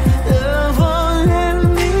 Love won't let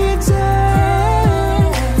me down,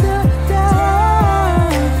 down, down,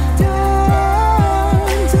 down,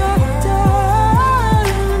 down, down,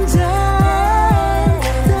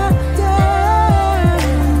 down,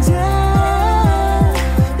 down.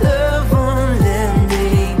 Love won't let me.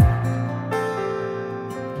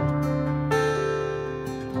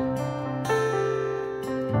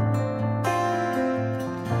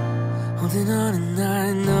 Holding on and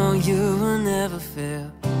I know you will never fail.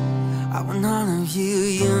 I want all of you,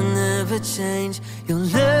 you'll never change. Your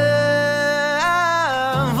love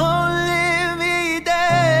won't let me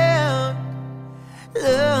down.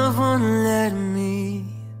 Love won't let me.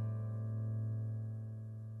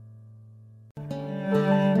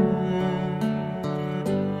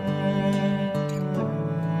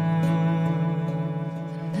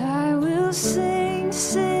 I will sing,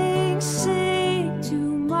 sing, sing to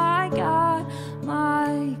my God,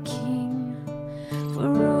 my King, for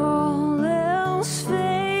all else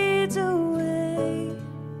fades away.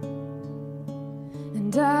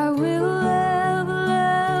 And I will love,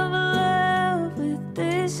 love, love with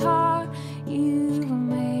this heart you've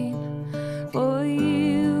made, for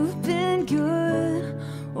you've been good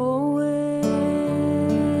always.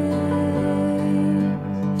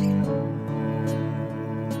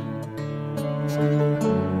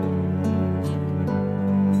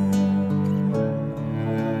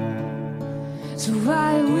 So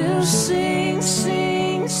I will sing,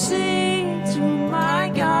 sing, sing to my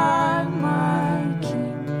God, my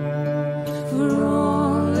King, for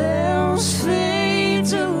all else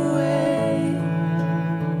fades away.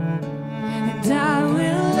 And I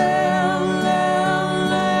will love, love,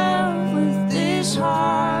 love with this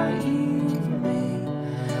heart you've made,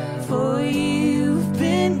 for you've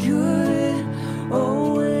been good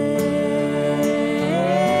always.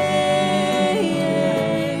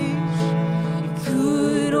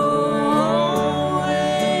 Good always.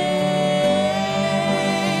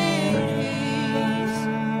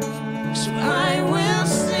 So I will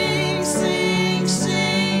sing, sing,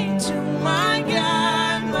 sing to my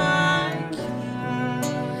God, my King,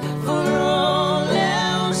 for all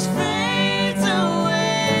else fades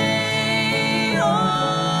away. Oh,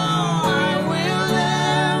 I will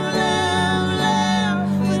love, love, love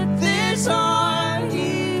with this heart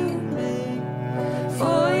you made,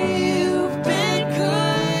 for you've been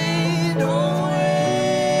good always,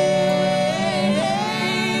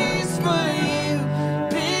 for you've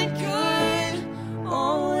been good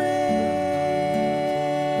always.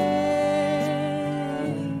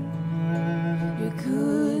 You're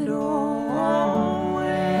good always.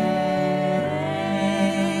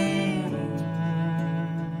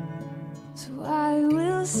 So I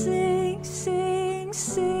will sing, sing,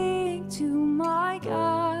 sing to my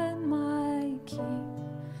God, my King,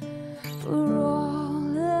 for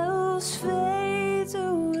all else fades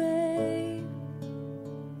away.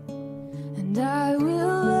 And I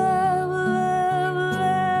will love, love,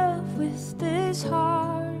 love with this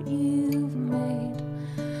heart you've made,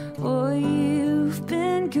 for you've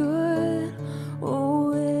been good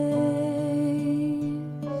always,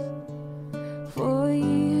 for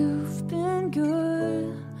you've been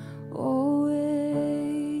good always.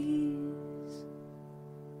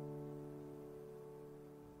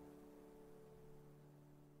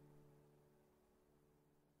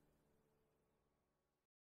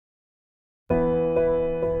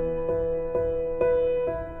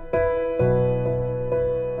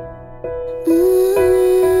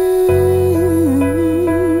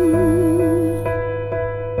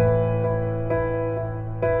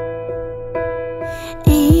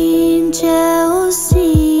 Angels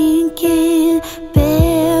singing,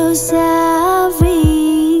 bells are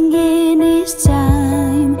ringing. It's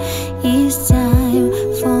time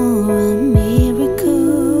for a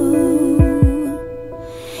miracle.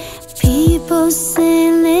 People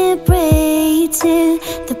celebrating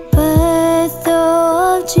the birth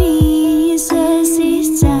of Jesus.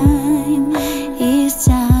 It's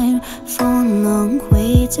time for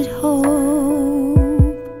long-awaited hope.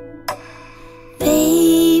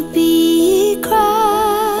 Baby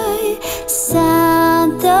cry,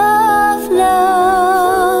 sound of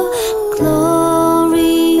love,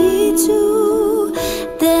 glory to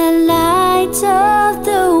the light of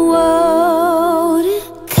the world.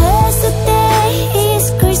 'Cause today is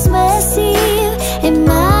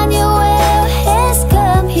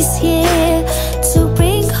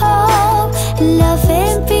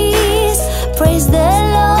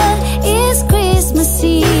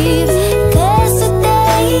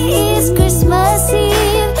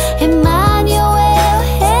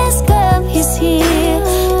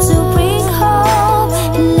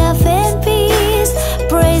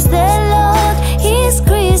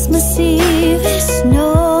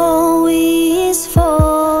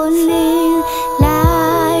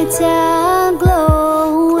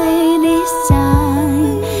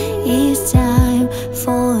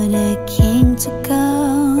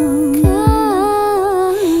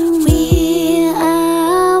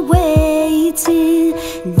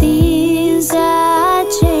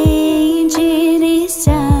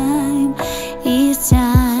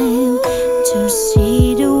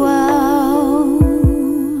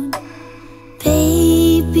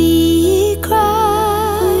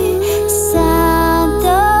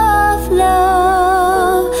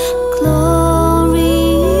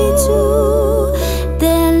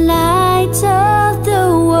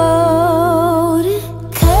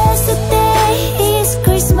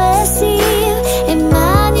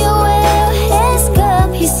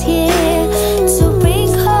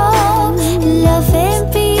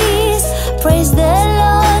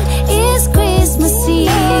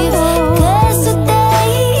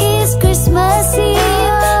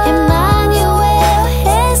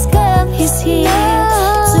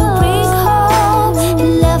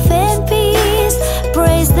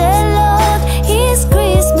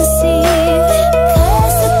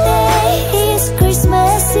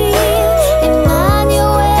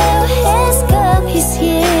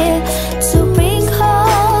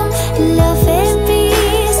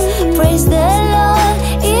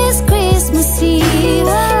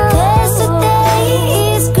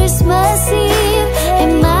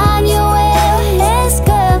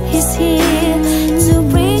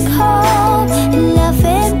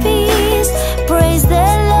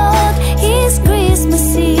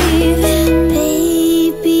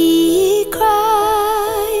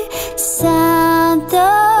sound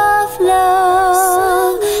of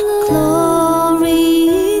love.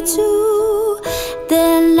 Glory to the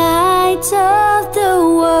light of the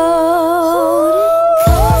world.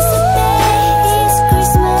 'Cause today is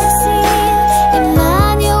Christmas Eve.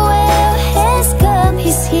 Emmanuel has come,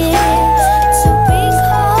 he's here to bring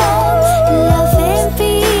home love and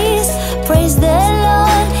peace. Praise the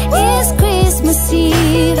Lord, it's Christmas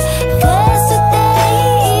Eve. 'Cause today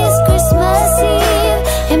is Christmas Eve.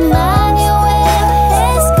 Emmanuel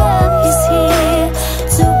has come, he's here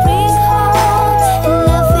to bring home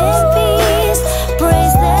love and peace.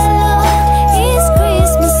 Praise the Lord, it's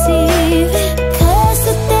Christmas Eve. 'Cause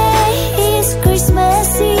today is Christmas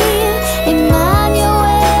Eve.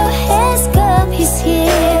 Emmanuel has come, he's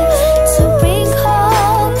here to bring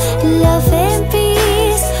home love and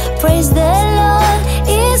peace. Praise the Lord,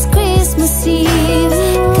 it's Christmas Eve.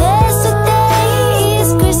 'Cause today is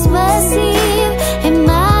Christmas Eve.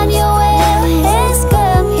 Emmanuel has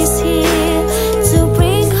come, he's here to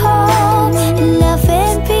bring home love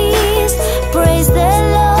and peace. Praise the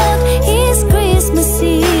Lord, it's Christmas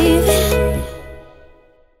Eve.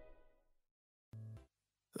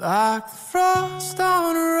 Like the frost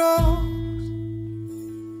on a rose,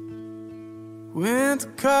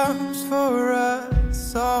 winter comes for us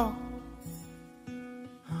all.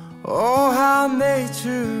 Oh, how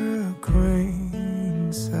nature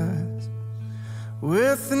acquaints us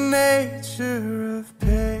with the nature of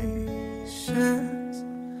patience.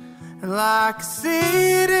 And like a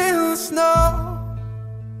seed in the snow,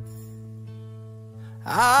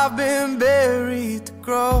 I've been buried to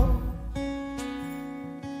grow.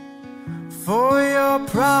 For your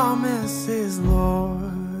promise is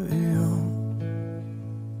loyal,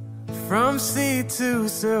 from sea to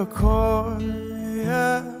sequoia.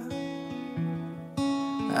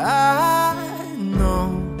 I know,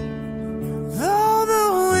 though the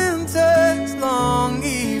winter's long,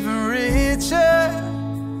 even richer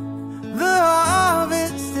the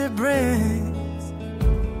harvest it brings.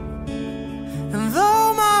 And though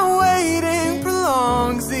my waiting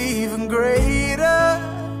prolongs, even greater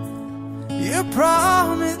your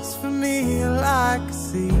promise for me like a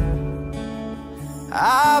seed.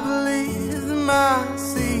 I believe that my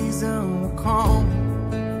season will come.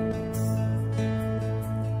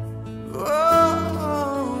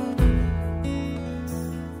 Oh,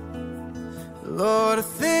 Lord, I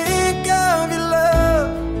think of your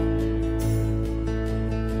love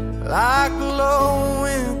like the low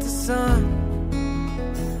winter sun.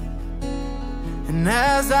 And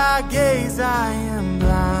as I gaze, I am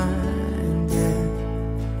blinded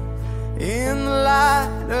in the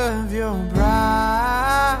light of your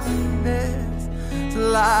brightness. It's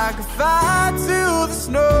like a fire to the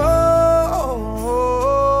snow.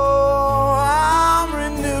 I'm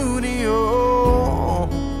renewed in you.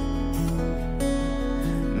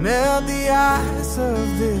 Melt the ice of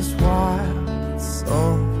this wild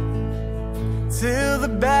soul till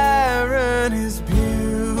the barren is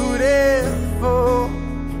beautiful.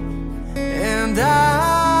 And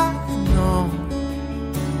I know,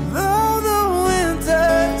 though the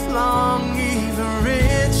winter's long, even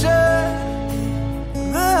richer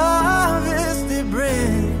the harvest it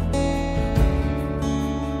brings.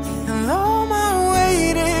 And though my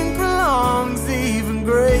waiting prolongs, even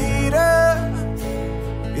greater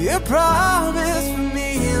your promise for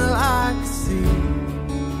me like a seed.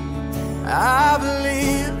 I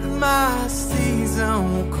believe that my season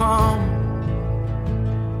will come.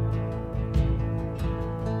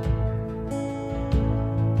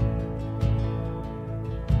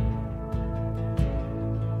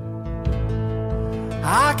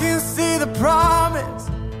 I can see the promise,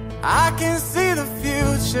 I can see the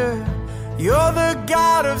future. You're the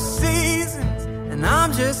God of seasons, and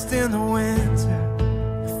I'm just in the winter.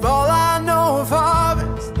 If all I know of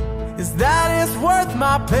harvest is that it's worth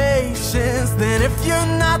my patience, then if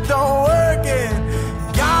you're not done working,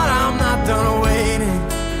 God, I'm not done waiting.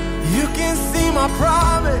 You can see my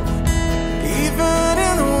promise, even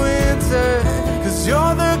in the winter, 'cause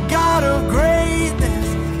you're the God of greatness,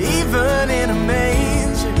 even in a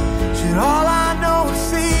manger. Should all I know of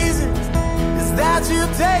seasons is that you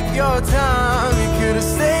take your time, you could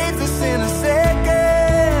have saved us in a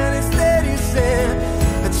second. Instead you sent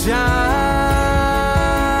a child.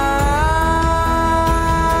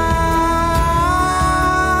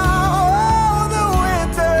 Oh, the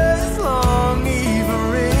winter's long, even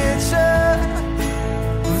richer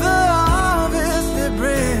the harvest it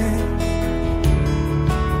brings.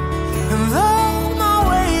 And though my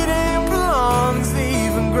waiting prolongs,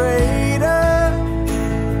 even greater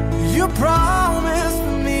your promise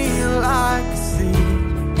for me like a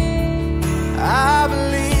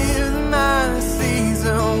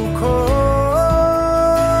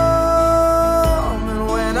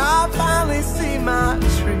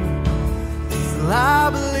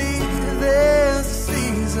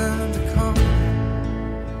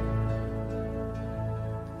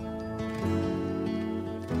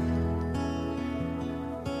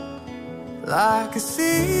like a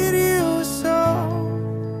seed you sow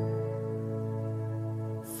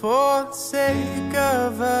for the sake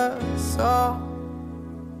of us all.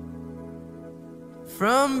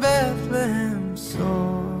 From Bethlehem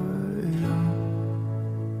soil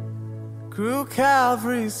grew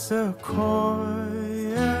Calvary's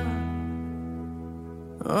sequoia.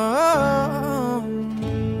 Oh,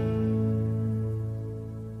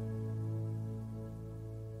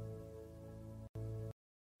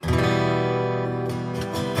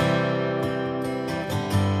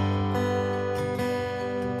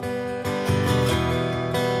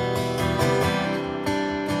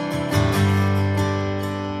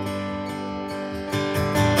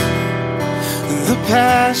 the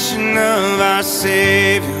passion of our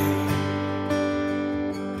Savior,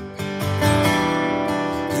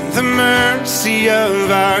 and the mercy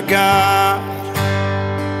of our God,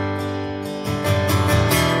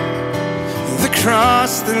 the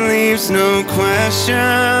cross that leaves no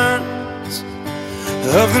questions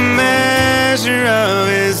of the measure of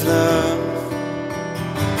His love.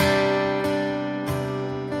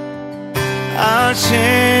 Our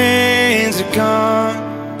chains are gone,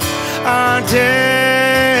 our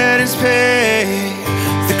debt is paid.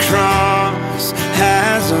 The cross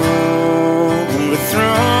has overthrown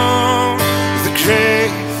the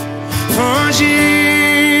grave. For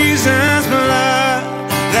Jesus' blood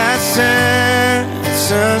that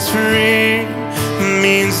sets us free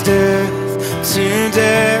means death to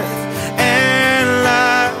death and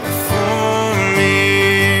life for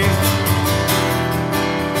me.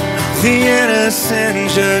 The innocent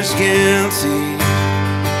judged guilty,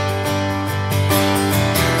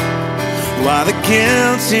 while the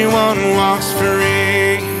guilty one walks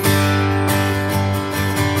free.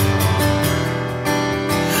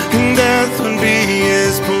 And death would be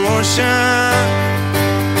his portion,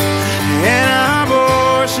 and our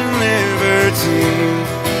portion liberty.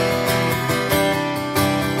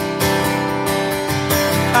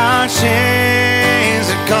 Our chains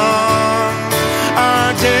are gone,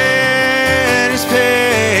 our debt is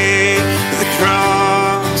paid. The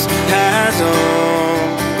cross has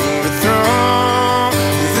overthrown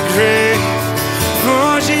the grave. For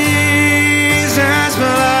Jesus'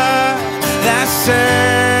 blood that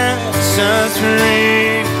sets us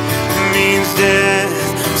free means death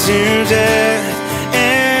to death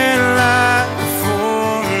and life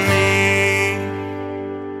for me.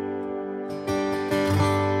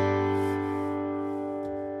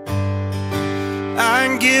 I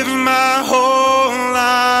give my whole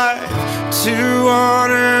life to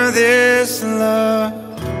honor this love.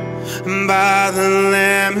 By the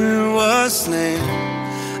Lamb who was slain,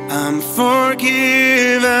 I'm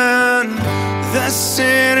forgiven. The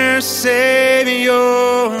sinner's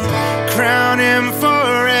Savior, crown Him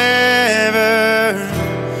forever.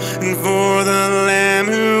 And for the Lamb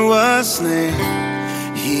who was slain,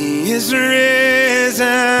 He is risen.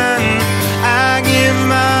 I give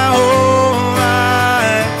my whole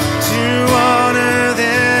life to honor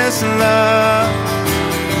this love.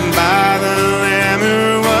 By the Lamb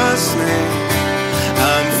who was slain,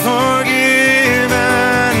 I'm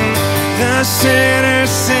forgiven. The sinner's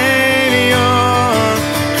Savior,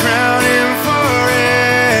 crown Him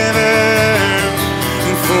forever.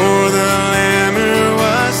 And for the Lamb who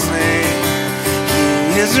was slain, He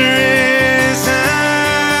is risen.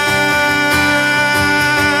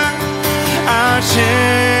 Our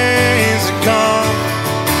chains are gone,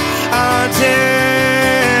 our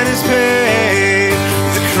debt is paid.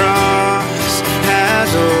 The cross has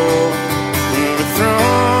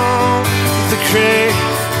overthrown the grave.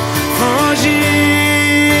 For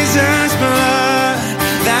Jesus' blood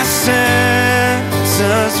that sets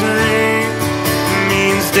us free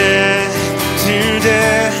means death to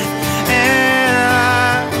death and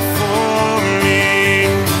life for me.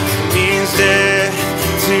 Means death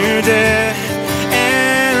to death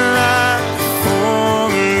and life for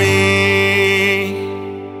me.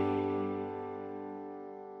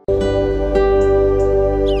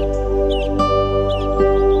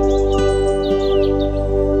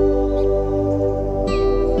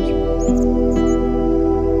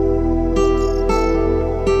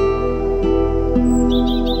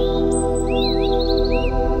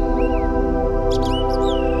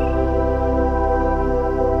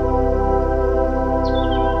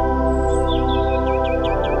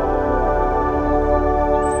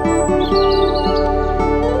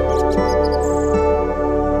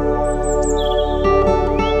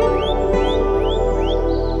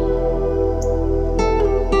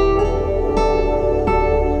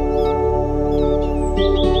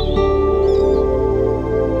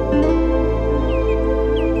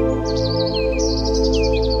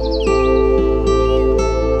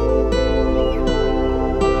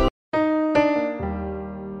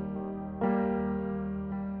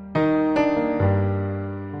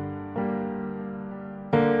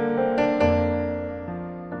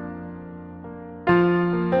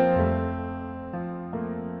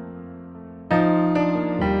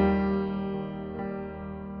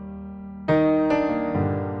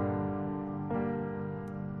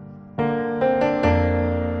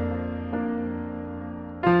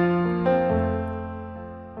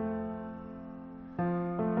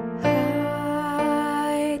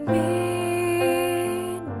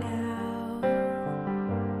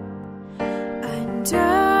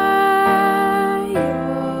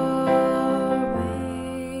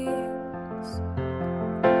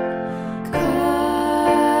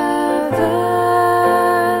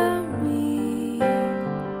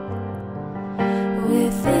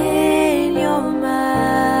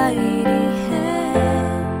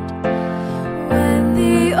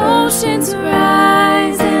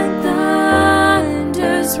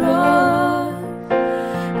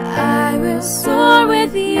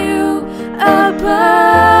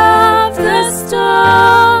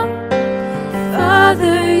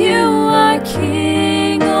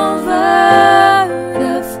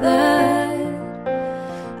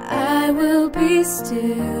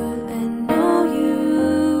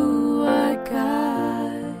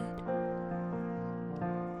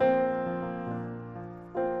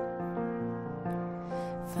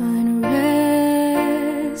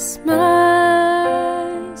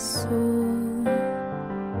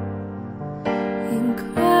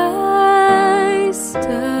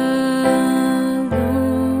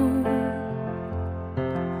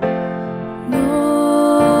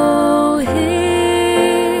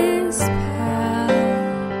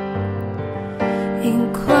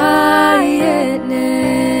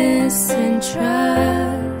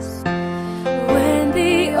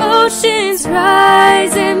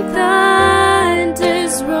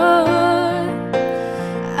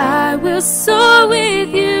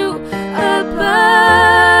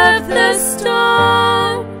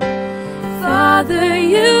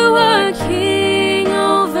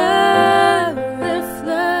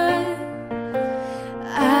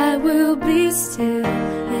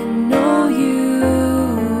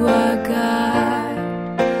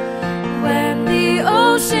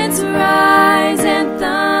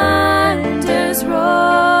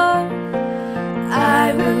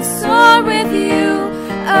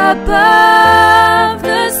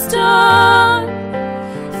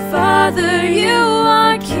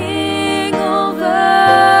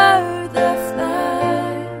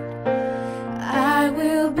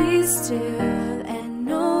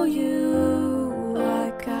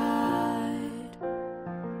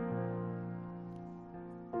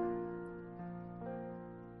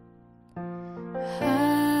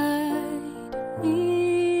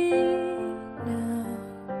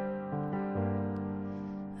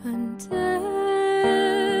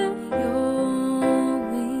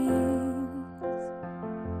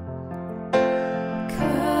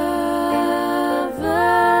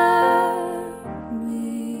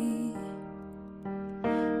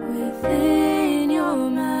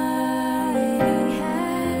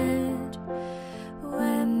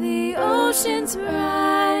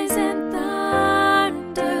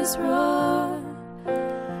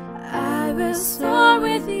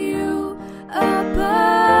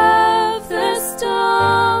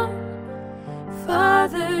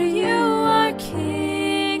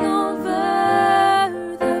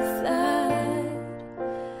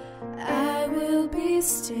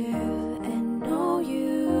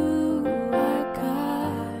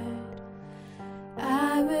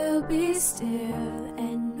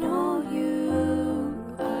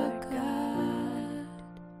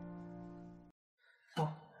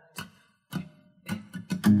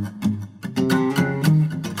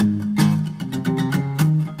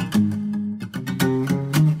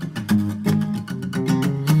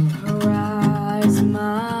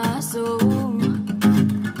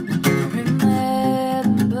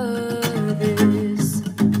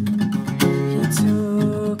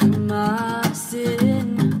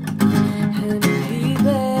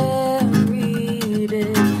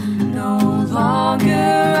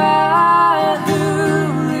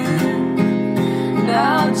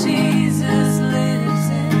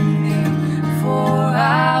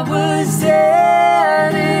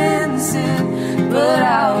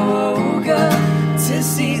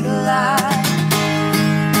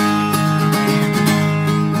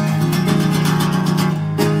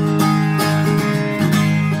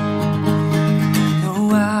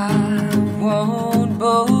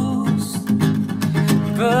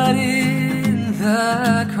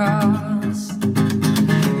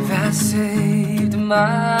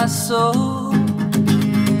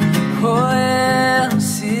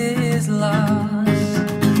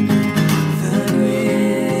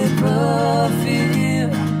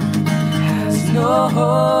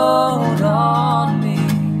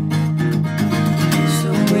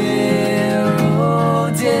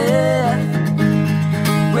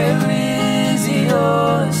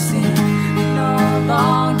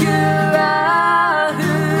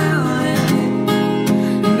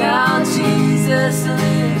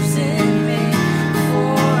 Lives in me,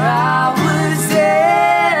 for I was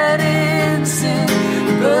dead in sin.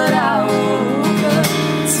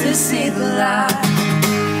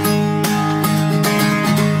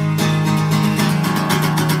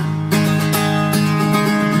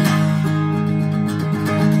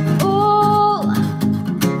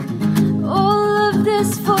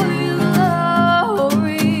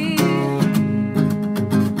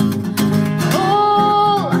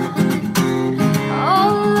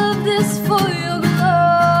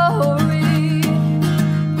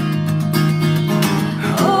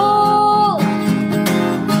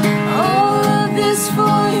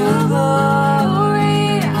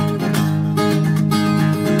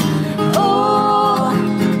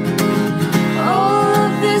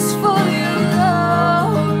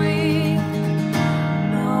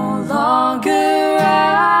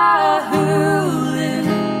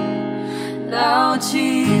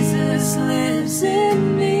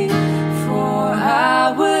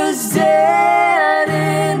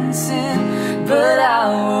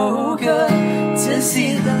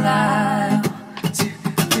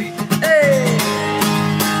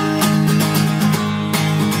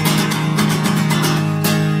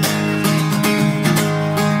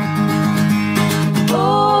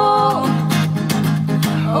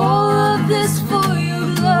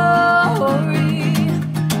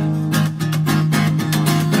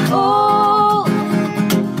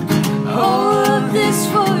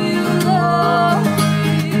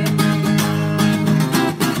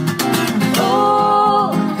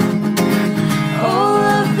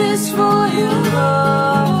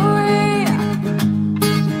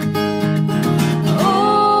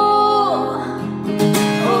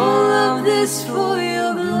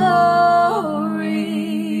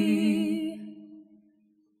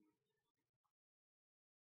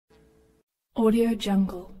 Audio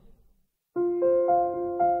Jungle.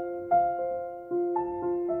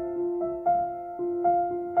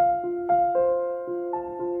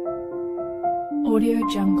 Audio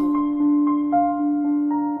Jungle.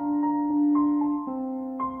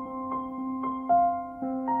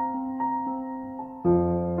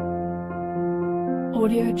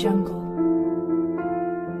 Audio Jungle.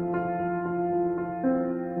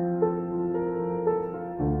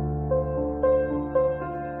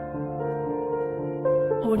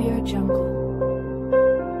 Audio Jungle.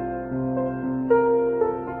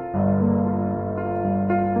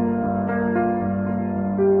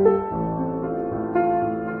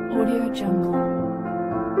 Audio Jungle.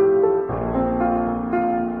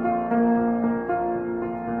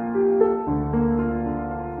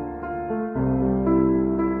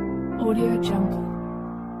 Audio Jungle.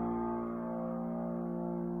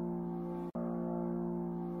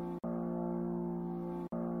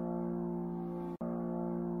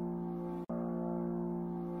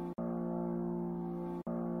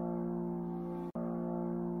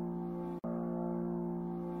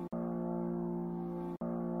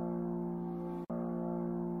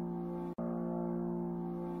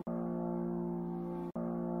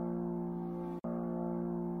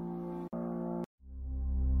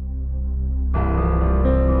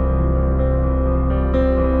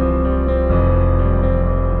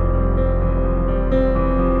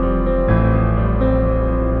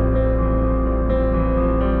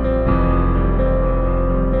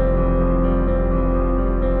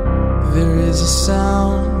 There is a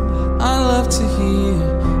sound I love to hear.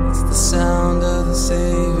 It's the sound of the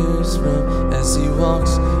Savior's robe as he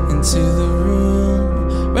walks into the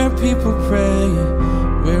room where people pray,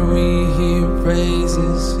 where we hear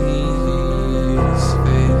praises, he hears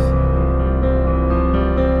faith.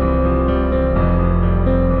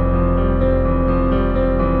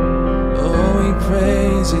 Oh, we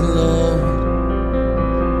praise you, Lord.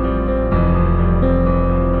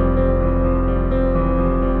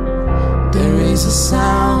 There is a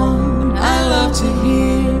sound I love to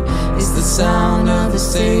hear. It's the sound of the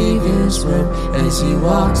Savior's word as he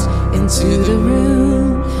walks into the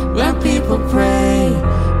room where people pray,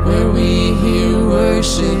 where we hear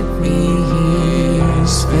worship, we hear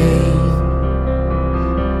faith.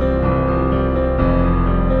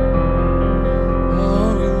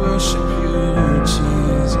 Oh, we worship you,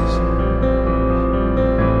 Jesus.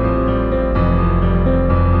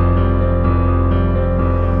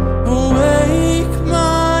 Awake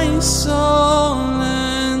my soul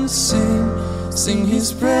and sing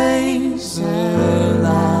his praise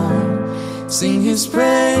aloud, sing his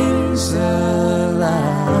praise aloud.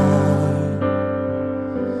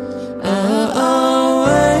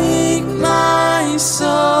 Awake my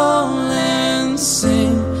soul and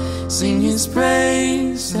sing his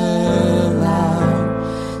praise aloud,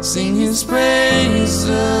 sing his praise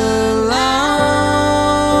aloud.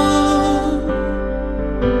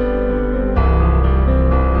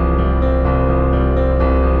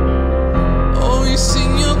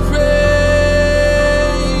 Sing your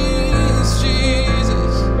praise,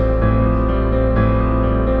 Jesus.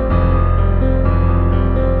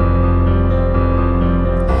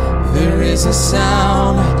 There is a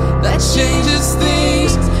sound that changes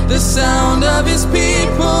things, the sound of his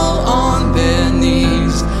people on their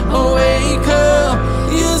knees. Awake up,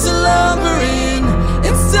 use a lumbering,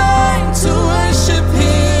 it's time to worship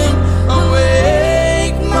him.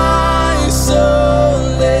 Awake my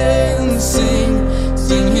soul and sing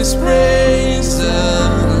his praise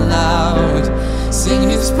aloud, sing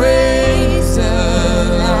his praise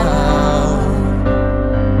aloud.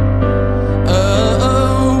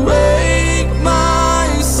 Awake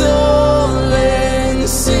my soul and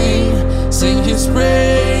sing his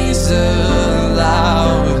praise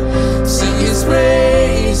aloud, sing his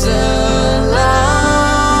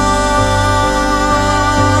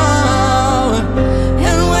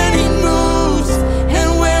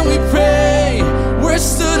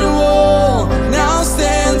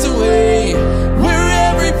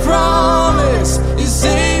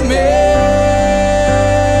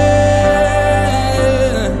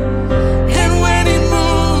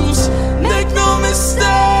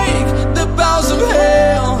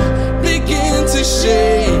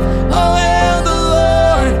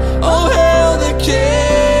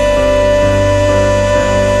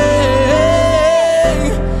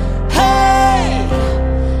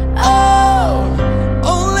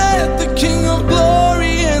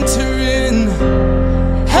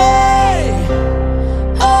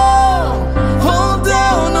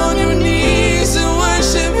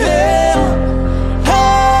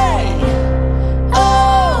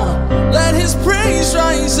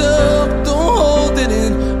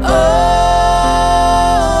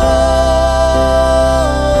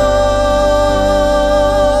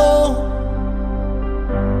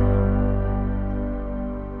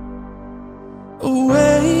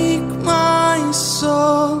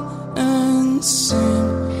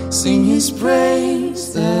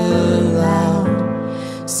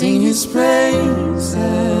His praise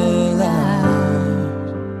aloud.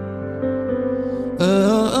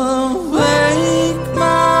 Awake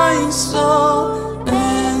my soul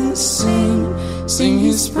and sing, sing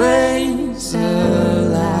His praise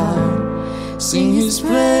aloud, sing His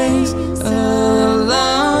praise aloud.